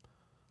of...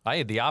 I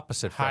had the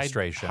opposite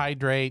frustration.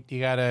 Hydrate. You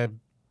got to...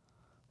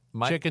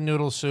 chicken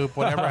noodle soup,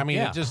 whatever. I mean,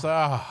 Yeah. it just,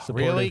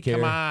 really? care.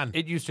 Come on.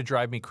 It used to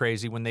drive me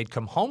crazy when they'd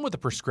come home with a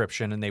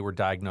prescription and they were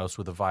diagnosed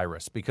with a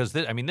virus. Because,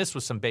 this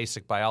was some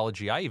basic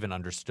biology I even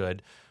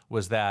understood,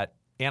 was that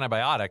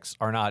antibiotics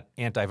are not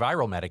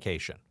antiviral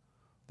medication.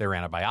 They're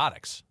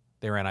antibiotics.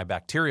 They're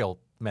antibacterial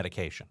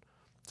medication.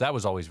 So that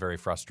was always very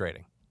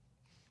frustrating.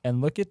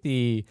 And look at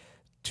the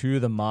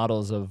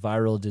models of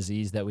viral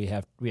disease that we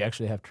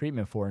actually have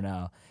treatment for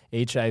now,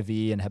 HIV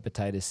and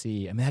hepatitis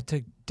C. I mean, that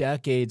took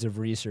decades of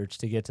research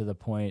to get to the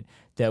point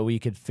that we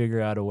could figure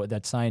out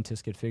that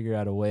scientists could figure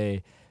out a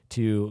way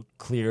to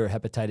clear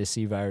hepatitis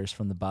C virus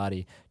from the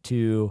body,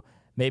 to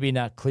maybe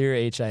not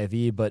clear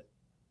HIV, but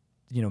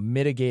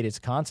mitigate its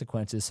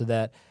consequences so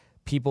that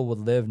people would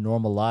live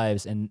normal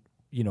lives. And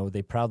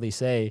they proudly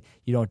say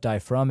you don't die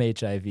from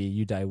HIV,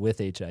 you die with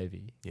HIV.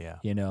 Yeah.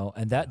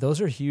 And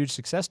those are huge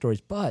success stories,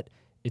 but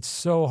it's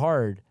so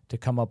hard to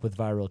come up with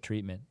viral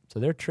treatment. So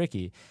they're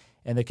tricky.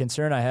 And the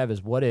concern I have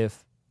is, what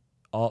if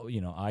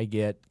I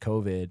get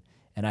COVID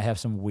and I have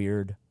some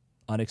weird,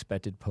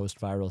 unexpected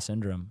post-viral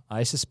syndrome?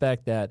 I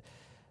suspect that,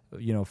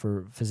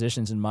 for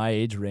physicians in my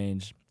age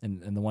range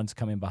and the ones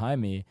coming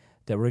behind me,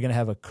 that we're going to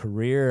have a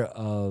career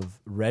of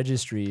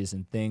registries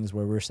and things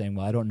where we're saying,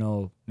 well, I don't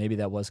know, maybe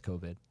that was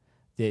COVID.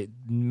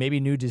 Maybe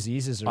new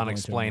diseases are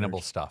unexplainable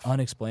going to stuff.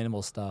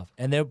 Unexplainable stuff.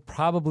 And there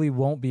probably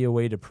won't be a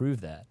way to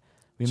prove that.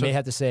 We may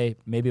have to say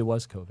maybe it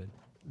was COVID.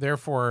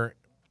 Therefore,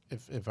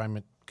 if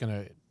I'm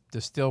going to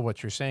distill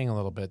what you're saying a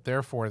little bit,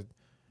 therefore,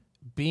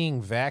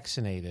 being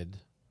vaccinated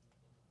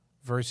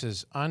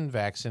versus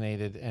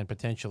unvaccinated and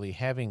potentially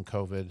having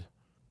COVID,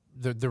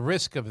 the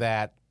risk of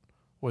that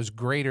was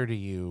greater to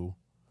you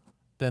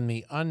than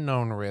the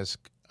unknown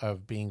risk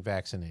of being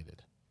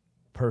vaccinated.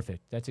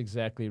 Perfect. That's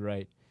exactly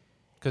right.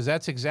 Because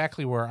that's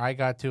exactly where I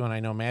got to, and I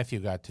know Matthew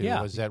got to,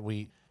 was that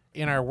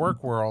in our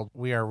work world,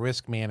 we are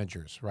risk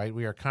managers, right?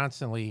 We are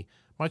constantly,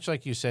 much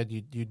like you said,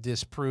 you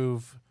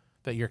disprove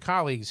that your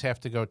colleagues have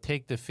to go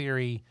take the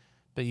theory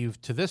that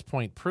you've to this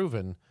point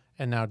proven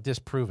and now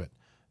disprove it.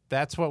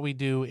 That's what we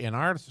do in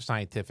our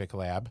scientific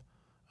lab,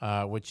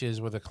 which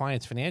is with a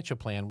client's financial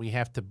plan, we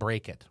have to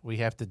break it. We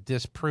have to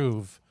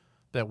disprove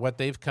that what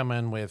they've come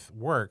in with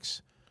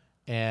works,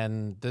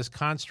 and this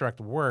construct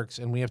works,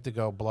 and we have to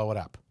go blow it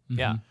up.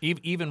 Yeah.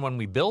 Even when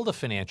we build a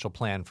financial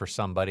plan for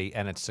somebody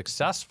and it's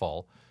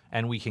successful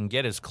and we can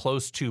get as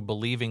close to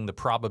believing the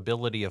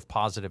probability of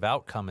positive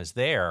outcome is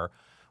there,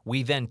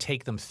 we then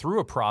take them through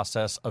a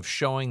process of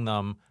showing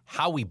them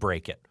how we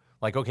break it.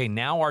 Like, okay,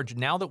 now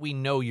that we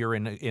know you're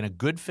in a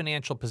good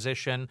financial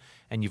position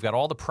and you've got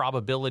all the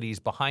probabilities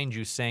behind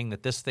you saying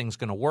that this thing's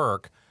going to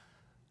work,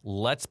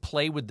 let's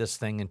play with this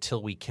thing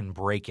until we can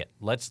break it.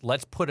 Let's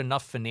put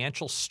enough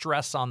financial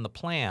stress on the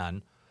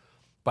plan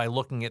by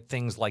looking at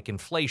things like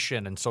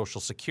inflation and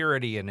Social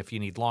Security and if you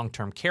need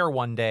long-term care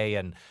one day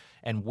and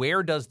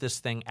where does this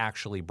thing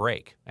actually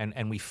break?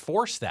 And we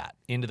force that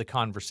into the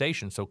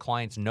conversation so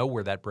clients know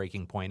where that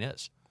breaking point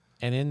is.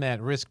 And in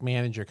that risk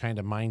manager kind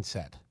of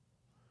mindset,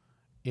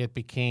 it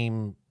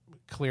became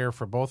clear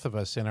for both of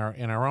us in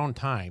our own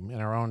time, in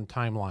our own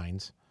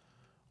timelines,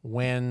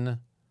 when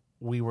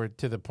we were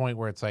to the point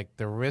where it's like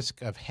the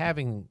risk of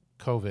having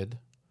COVID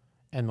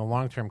and the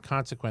long-term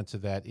consequence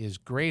of that is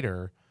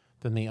greater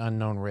than the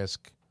unknown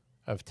risk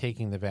of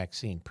taking the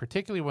vaccine,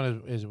 particularly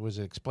when it was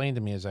explained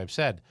to me, as I've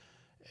said,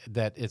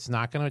 that it's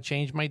not going to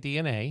change my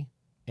DNA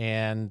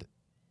and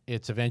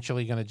it's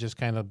eventually going to just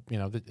kind of,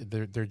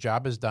 their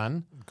job is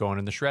done. Going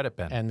in the shred-it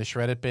bin. And the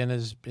shred-it bin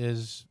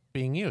is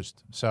being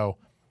used. So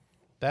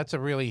that's a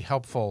really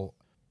helpful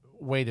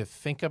way to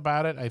think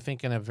about it, I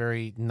think, in a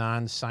very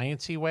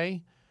non-sciencey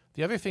way.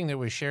 The other thing that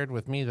was shared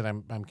with me that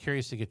I'm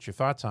curious to get your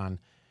thoughts on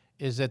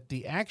is that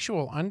the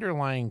actual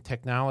underlying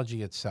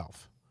technology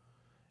itself,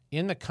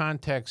 in the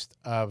context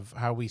of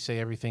how we say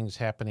everything's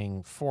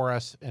happening for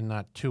us and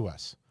not to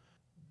us,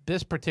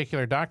 this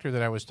particular doctor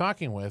that I was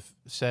talking with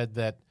said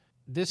that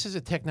this is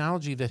a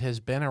technology that has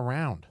been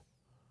around,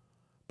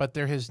 but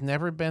there has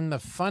never been the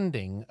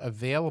funding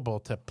available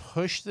to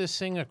push this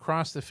thing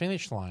across the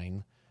finish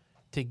line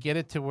to get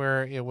it to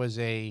where it was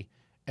a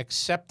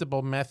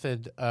acceptable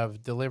method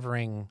of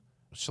delivering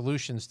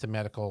solutions to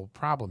medical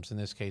problems, in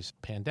this case,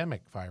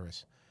 pandemic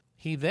virus.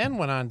 He then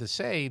went on to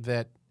say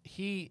that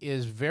he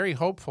is very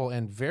hopeful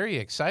and very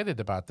excited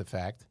about the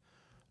fact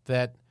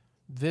that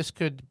this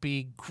could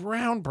be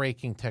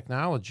groundbreaking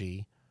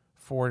technology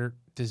for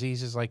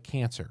diseases like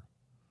cancer,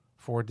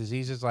 for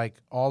diseases like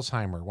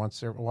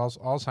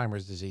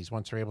Alzheimer's disease,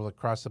 once they're able to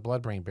cross the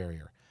blood-brain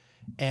barrier.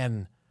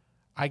 And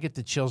I get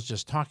the chills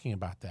just talking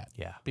about that.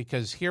 Yeah.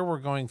 Because here we're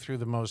going through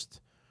the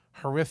most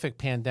horrific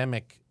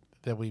pandemic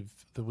that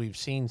we've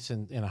seen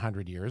in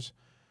 100 years.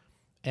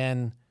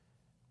 And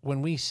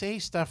when we say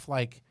stuff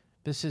like,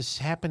 this is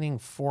happening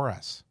for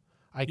us,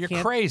 You're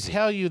can't crazy.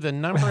 tell you the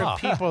number of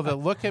people that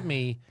look at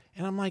me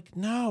and I'm like,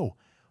 no,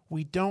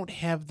 we don't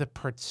have the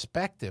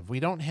perspective. We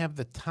don't have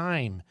the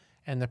time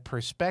and the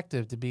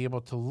perspective to be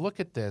able to look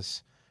at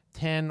this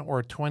 10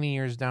 or 20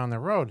 years down the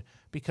road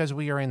because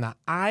we are in the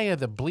eye of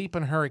the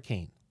bleeping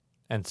hurricane.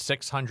 And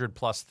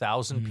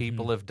 600,000+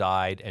 people have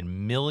died,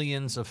 and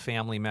millions of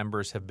family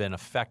members have been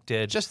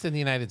affected. Just in the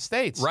United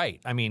States. Right.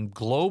 I mean,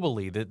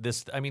 globally,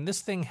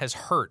 this thing has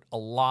hurt a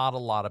lot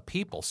of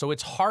people. So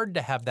it's hard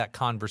to have that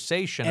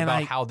conversation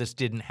about how this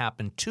didn't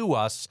happen to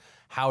us.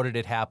 How did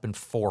it happen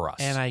for us?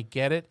 And I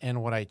get it.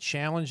 And what I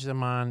challenge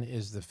them on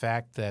is the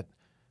fact that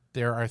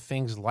there are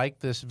things like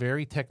this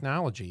very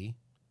technology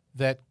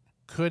that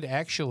could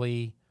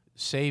actually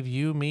save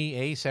you, me,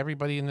 Ace,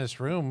 everybody in this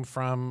room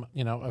from,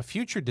 a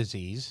future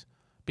disease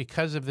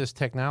because of this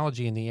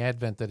technology and the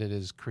advent that it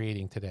is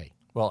creating today.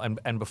 Well,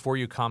 and before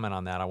you comment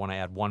on that, I want to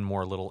add one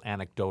more little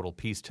anecdotal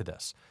piece to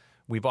this.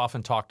 We've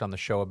often talked on the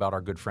show about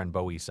our good friend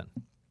Bo Eason.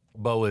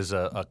 Bo is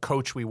a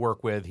coach we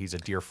work with. He's a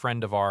dear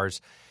friend of ours.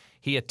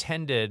 He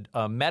attended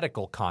a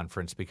medical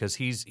conference because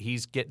he's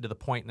getting to the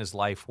point in his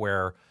life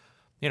where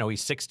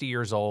he's 60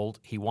 years old.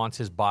 He wants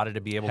his body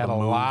to be able to move.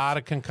 Had a lot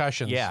of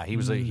concussions. Yeah,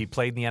 he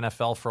played in the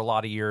NFL for a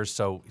lot of years,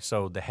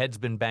 so the head's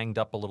been banged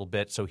up a little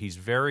bit. So he's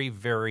very,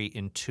 very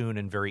in tune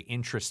and very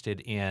interested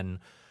in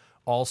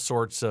all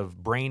sorts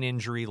of brain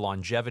injury,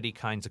 longevity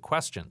kinds of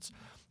questions.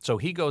 So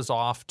he goes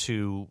off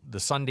to the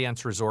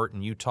Sundance Resort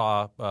in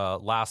Utah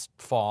last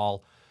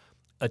fall,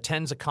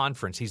 attends a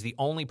conference. He's the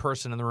only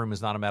person in the room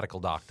who's not a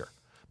medical doctor,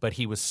 but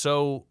he was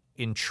so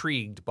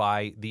intrigued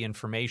by the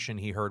information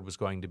he heard was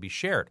going to be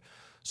shared.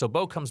 So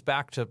Bo comes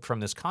back from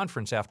this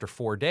conference after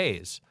 4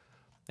 days,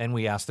 and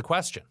we ask the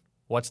question,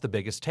 what's the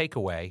biggest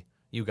takeaway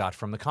you got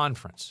from the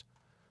conference?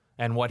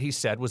 And what he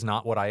said was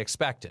not what I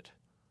expected.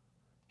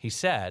 He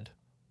said,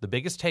 the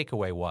biggest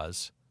takeaway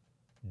was,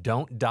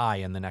 don't die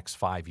in the next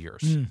 5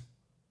 years.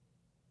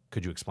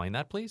 Could you explain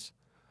that, please?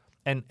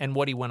 And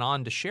what he went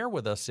on to share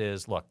with us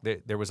is, look,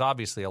 there was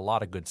obviously a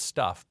lot of good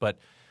stuff, but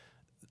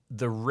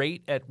the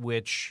rate at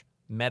which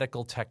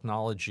medical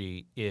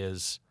technology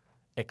is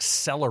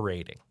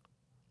accelerating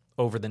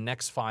over the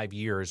next 5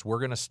 years, we're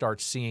going to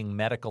start seeing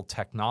medical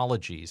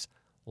technologies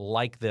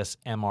like this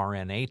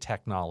mRNA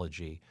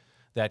technology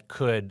that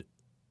could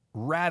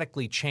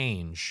radically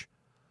change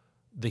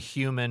the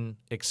human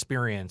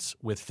experience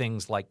with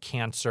things like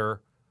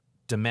cancer,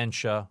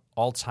 dementia,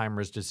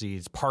 Alzheimer's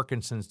disease,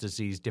 Parkinson's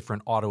disease,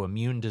 different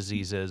autoimmune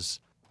diseases.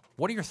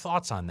 What are your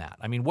thoughts on that?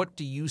 I mean, what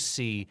do you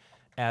see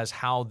as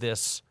how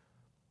this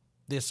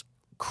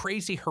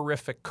crazy,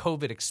 horrific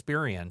COVID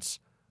experience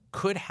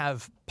could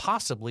have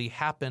possibly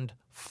happened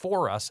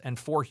for us and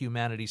for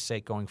humanity's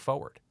sake going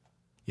forward?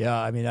 Yeah,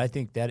 I mean, I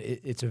think that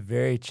it's a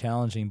very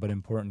challenging but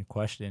important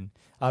question.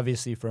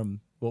 Obviously,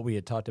 from what we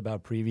had talked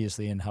about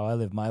previously and how I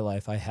live my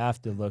life, I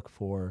have to look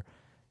for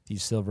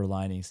these silver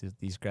linings,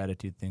 these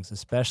gratitude things,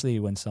 especially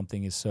when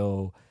something is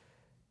so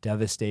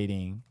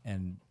devastating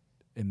and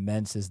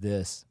immense as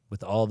this,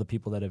 with all the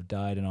people that have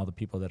died and all the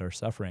people that are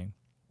suffering.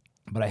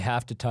 But I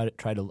have to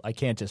try to, I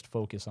can't just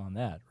focus on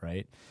that,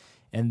 right?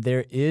 And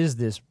there is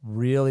this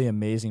really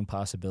amazing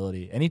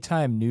possibility.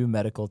 Anytime new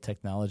medical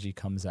technology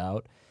comes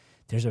out,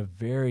 there's a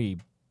very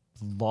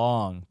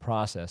long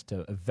process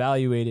to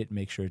evaluate it,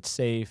 make sure it's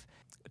safe,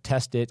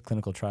 test it,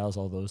 clinical trials,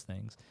 all those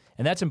things.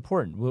 And that's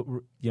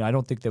important. I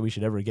don't think that we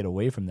should ever get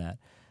away from that.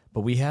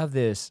 But we have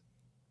this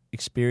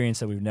experience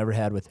that we've never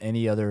had with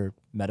any other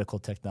medical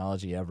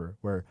technology ever,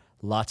 where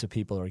lots of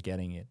people are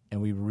getting it.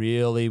 And we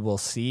really will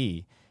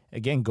see,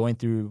 again, going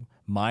through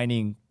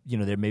mining,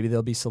 maybe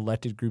there'll be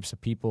selected groups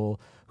of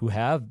people who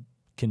have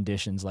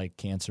conditions like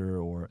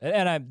cancer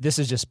this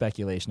is just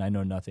speculation. I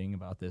know nothing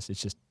about this.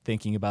 It's just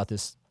thinking about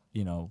this,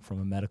 from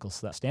a medical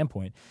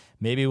standpoint.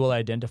 Maybe we'll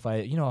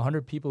identify,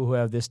 100 people who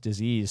have this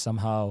disease,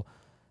 somehow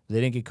they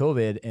didn't get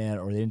COVID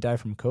or they didn't die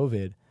from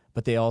COVID,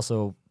 but they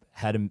also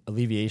had an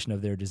alleviation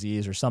of their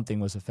disease or something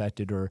was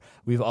affected, or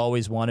we've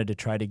always wanted to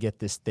try to get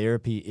this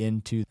therapy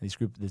into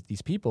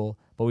these people,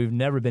 but we've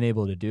never been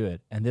able to do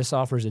it. And this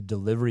offers a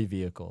delivery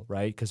vehicle,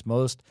 right? Because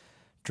most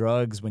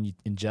drugs, when you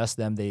ingest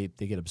them, they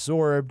get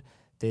absorbed,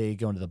 they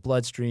go into the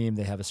bloodstream,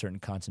 they have a certain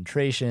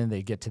concentration,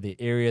 they get to the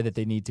area that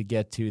they need to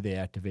get to, they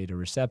activate a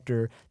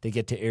receptor, they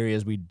get to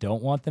areas we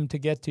don't want them to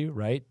get to,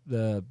 right?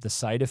 The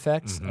side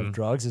effects of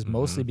drugs is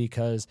mostly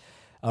because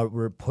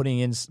we're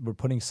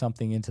putting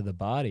something into the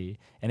body,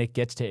 and it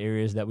gets to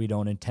areas that we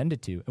don't intend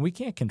it to, and we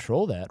can't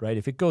control that, right?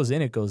 If it goes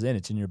in, it goes in.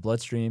 It's in your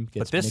bloodstream.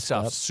 Gets but this mixed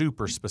stuff's up.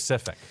 super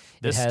specific.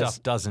 This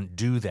stuff doesn't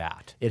do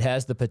that. It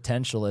has the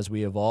potential, as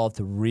we evolve,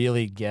 to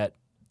really get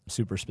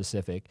super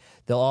specific.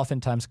 They'll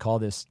oftentimes call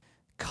this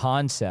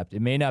concept.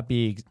 It may not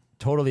be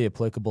totally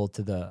applicable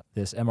to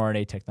this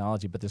mRNA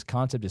technology, but this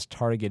concept is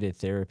targeted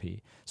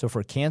therapy. So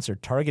for cancer,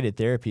 targeted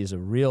therapy is a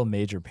real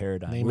major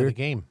paradigm. Name of the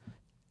game.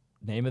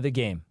 Name of the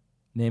game.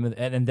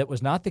 And that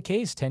was not the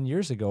case 10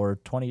 years ago or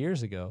 20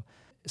 years ago.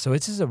 So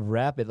it's just a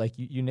rapid, like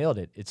you nailed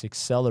it. It's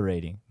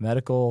accelerating.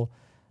 Medical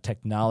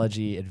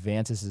technology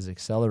advances is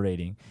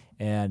accelerating.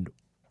 And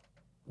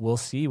we'll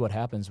see what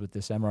happens with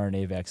this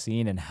mRNA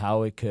vaccine and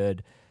how it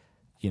could,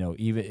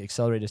 even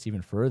accelerate us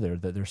even further.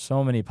 That there's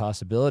so many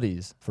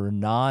possibilities for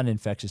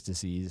non-infectious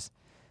disease,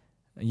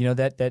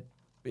 that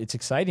it's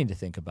exciting to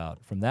think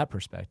about from that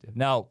perspective.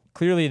 Now,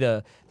 clearly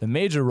the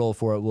major role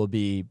for it will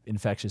be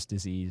infectious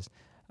disease.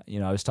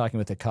 I was talking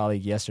with a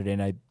colleague yesterday,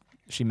 and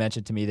she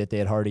mentioned to me that they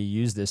had already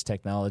used this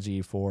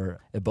technology for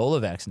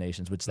Ebola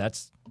vaccinations, which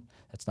that's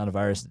not a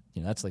virus.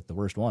 That's like the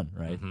worst one,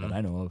 right, that I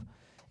know of.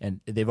 And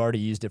they've already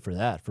used it for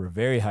that, for a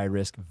very high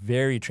risk,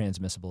 very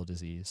transmissible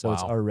disease. So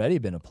It's already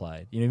been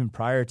applied, even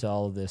prior to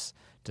all of this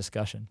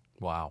discussion.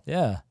 Wow.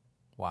 Yeah.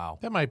 Wow.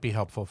 That might be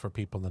helpful for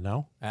people to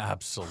know.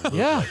 Absolutely.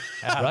 Yeah.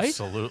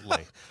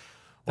 Absolutely.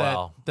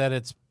 Wow. That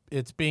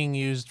it's being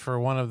used for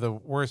one of the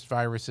worst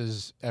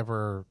viruses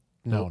ever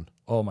known.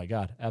 Oh my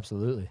God.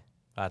 Absolutely.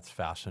 That's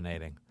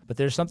fascinating. But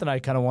there's something I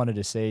kind of wanted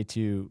to say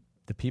to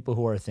the people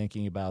who are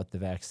thinking about the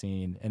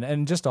vaccine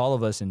and just all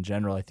of us in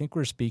general. I think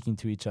we're speaking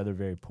to each other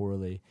very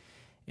poorly.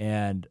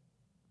 And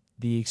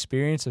the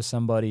experience of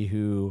somebody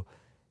who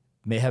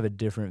may have a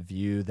different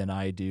view than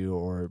I do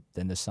or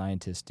than the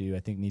scientists do,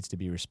 I think needs to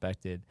be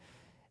respected.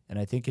 And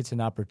I think it's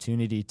an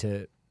opportunity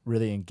to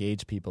really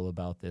engage people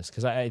about this.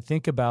 Because I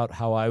think about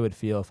how I would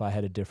feel if I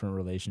had a different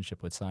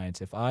relationship with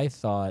science. If I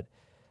thought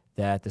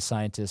that the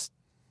scientists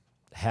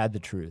had the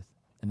truth,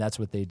 and that's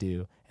what they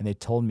do, and they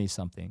told me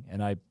something,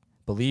 and I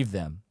believed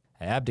them,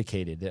 I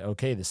abdicated, that,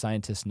 okay, the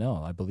scientists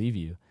know, I believe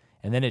you,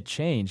 and then it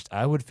changed,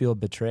 I would feel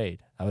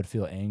betrayed. I would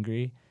feel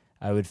angry.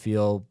 I would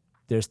feel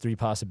there's three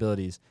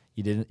possibilities.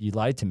 You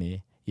lied to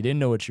me, you didn't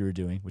know what you were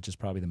doing, which is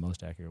probably the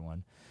most accurate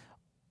one,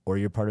 or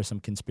you're part of some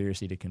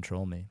conspiracy to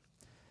control me.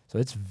 So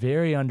it's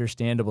very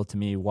understandable to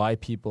me why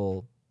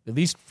people, at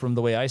least from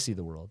the way I see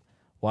the world,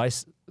 why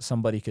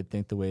somebody could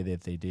think the way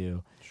that they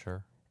do.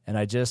 Sure. And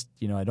I just,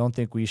 I don't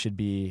think we should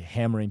be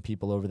hammering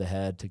people over the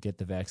head to get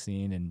the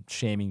vaccine and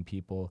shaming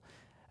people.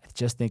 I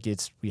just think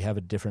we have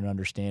a different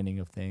understanding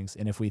of things.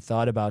 And if we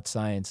thought about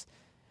science,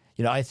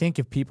 I think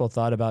if people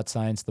thought about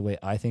science the way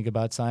I think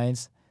about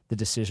science, the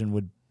decision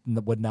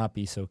would not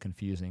be so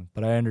confusing.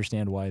 But I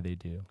understand why they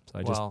do. So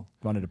I just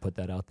wanted to put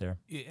that out there.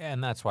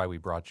 And that's why we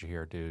brought you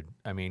here, dude.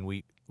 I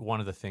mean, one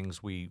of the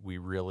things we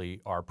really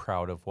are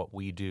proud of what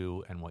we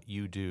do and what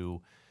you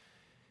do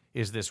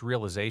is this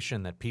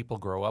realization that people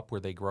grow up where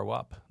they grow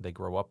up. They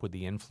grow up with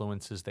the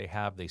influences they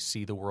have. They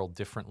see the world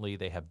differently.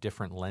 They have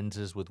different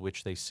lenses with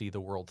which they see the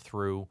world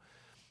through.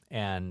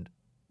 And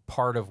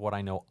part of what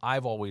I know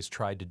I've always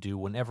tried to do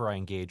whenever I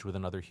engage with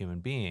another human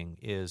being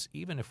is,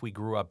 even if we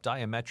grew up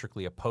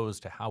diametrically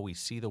opposed to how we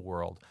see the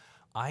world,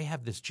 I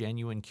have this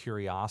genuine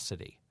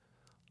curiosity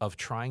of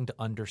trying to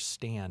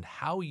understand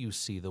how you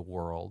see the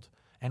world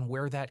and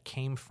where that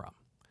came from.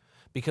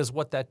 Because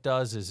what that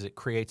does is it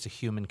creates a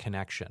human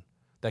connection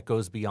that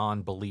goes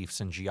beyond beliefs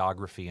and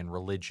geography and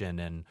religion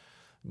and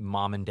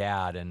mom and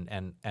dad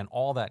and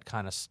all that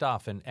kind of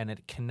stuff. And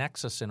it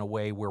connects us in a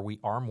way where we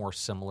are more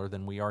similar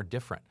than we are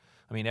different.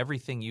 I mean,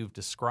 everything you've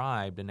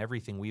described and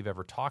everything we've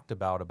ever talked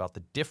about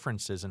the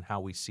differences in how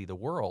we see the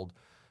world,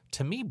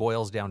 to me,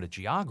 boils down to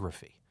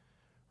geography,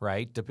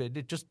 right?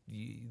 It just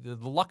the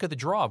luck of the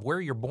draw of where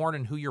you're born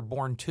and who you're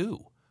born to,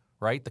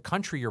 right? The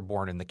country you're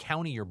born in, the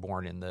county you're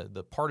born in,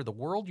 the part of the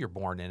world you're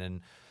born in,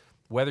 and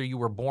whether you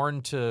were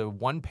born to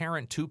one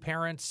parent, two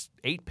parents,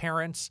 8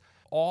 parents,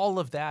 all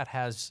of that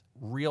has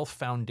real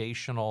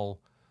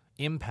foundational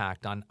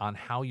impact on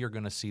how you're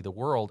going to see the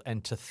world.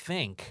 And to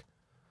think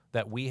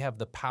that we have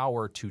the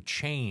power to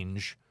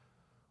change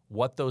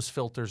what those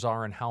filters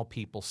are and how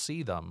people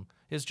see them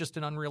is just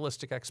an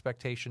unrealistic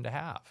expectation to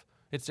have.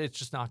 It's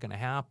just not going to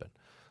happen.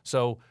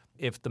 So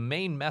if the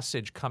main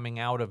message coming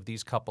out of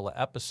these couple of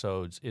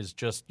episodes is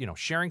just,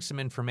 sharing some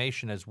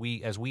information as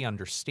we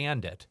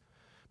understand it,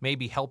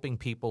 maybe helping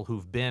people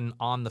who've been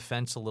on the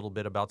fence a little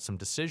bit about some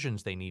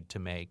decisions they need to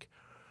make,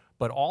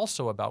 but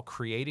also about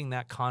creating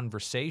that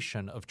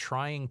conversation of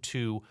trying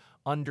to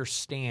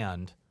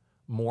understand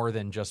more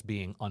than just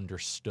being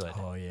understood.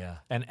 Oh, yeah.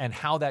 And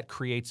how that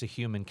creates a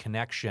human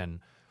connection.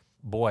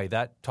 Boy,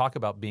 talk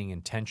about being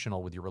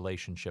intentional with your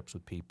relationships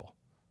with people.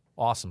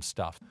 Awesome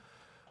stuff.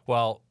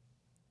 Well,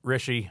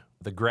 Rishi,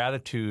 the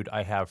gratitude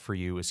I have for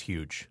you is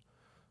huge.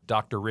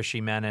 Dr.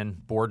 Rishi Menon,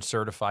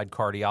 board-certified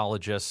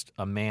cardiologist,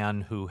 a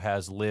man who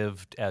has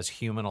lived as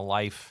human a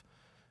life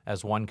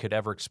as one could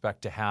ever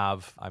expect to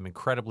have. I'm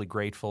incredibly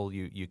grateful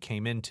you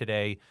came in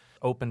today,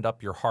 opened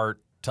up your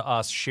heart to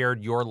us,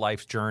 shared your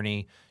life's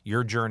journey,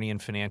 your journey in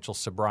financial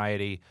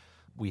sobriety.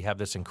 We have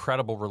this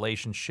incredible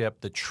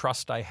relationship, the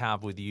trust I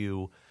have with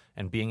you,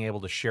 and being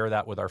able to share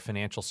that with our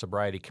financial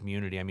sobriety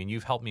community. I mean,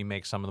 you've helped me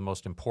make some of the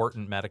most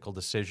important medical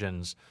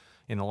decisions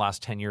in the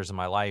last 10 years of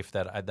my life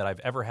that I've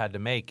ever had to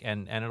make.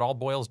 And it all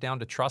boils down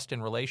to trust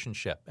in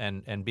relationship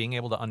and being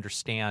able to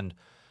understand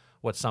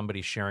what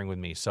somebody's sharing with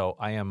me. So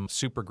I am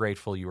super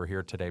grateful you were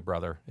here today,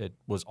 brother. It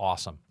was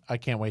awesome. I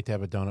can't wait to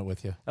have a donut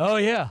with you. Oh,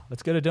 yeah.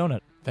 Let's get a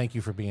donut. Thank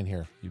you for being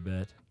here. You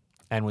bet.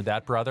 And with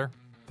that, brother,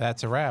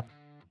 that's a wrap.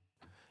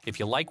 If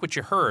you like what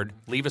you heard,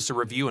 leave us a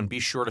review and be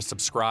sure to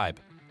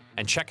subscribe.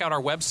 And check out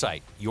our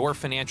website,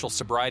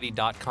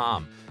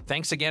 yourfinancialsobriety.com.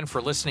 Thanks again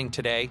for listening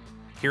today.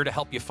 Here to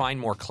help you find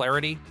more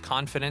clarity,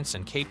 confidence,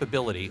 and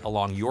capability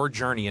along your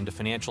journey into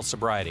financial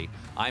sobriety.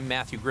 I'm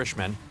Matthew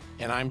Grishman.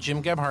 And I'm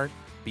Jim Gebhardt.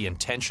 Be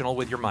intentional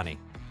with your money.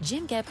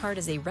 Jim Gebhardt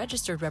is a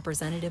registered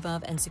representative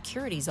of and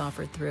securities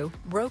offered through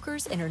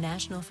Brokers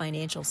International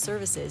Financial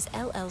Services,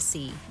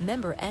 LLC,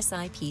 member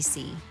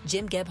SIPC.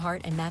 Jim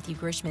Gebhardt and Matthew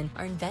Grishman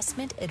are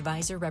investment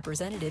advisor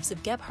representatives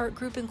of Gebhardt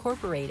Group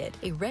Incorporated,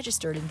 a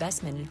registered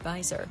investment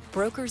advisor.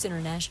 Brokers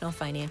International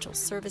Financial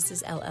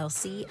Services,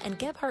 LLC, and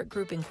Gebhardt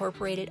Group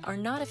Incorporated are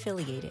not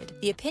affiliated.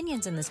 The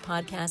opinions in this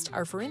podcast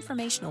are for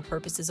informational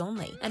purposes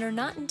only and are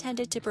not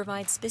intended to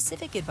provide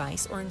specific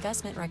advice or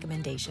investment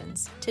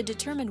recommendations. To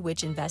determine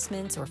which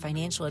investments or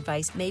financial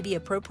advice may be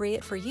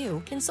appropriate for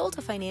you, consult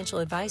a financial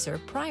advisor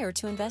prior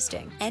to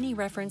investing. Any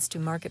reference to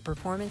market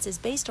performance is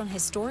based on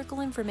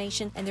historical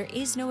information, and there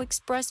is no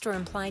expressed or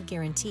implied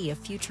guarantee of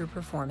future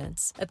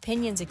performance.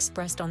 Opinions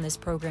expressed on this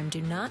program do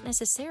not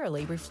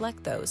necessarily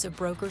reflect those of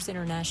Brokers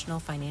International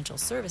Financial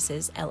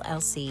Services,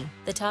 LLC.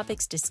 The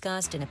topics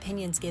discussed and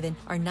opinions given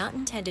are not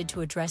intended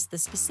to address the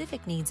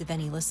specific needs of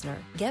any listener.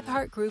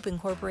 Gebhardt Group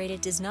Incorporated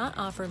does not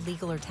offer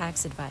legal or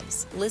tax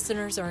advice.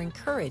 Listeners are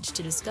encouraged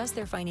to discuss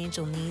their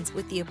financial needs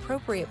with the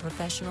appropriate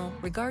professional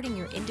regarding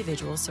your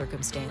individual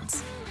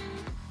circumstance.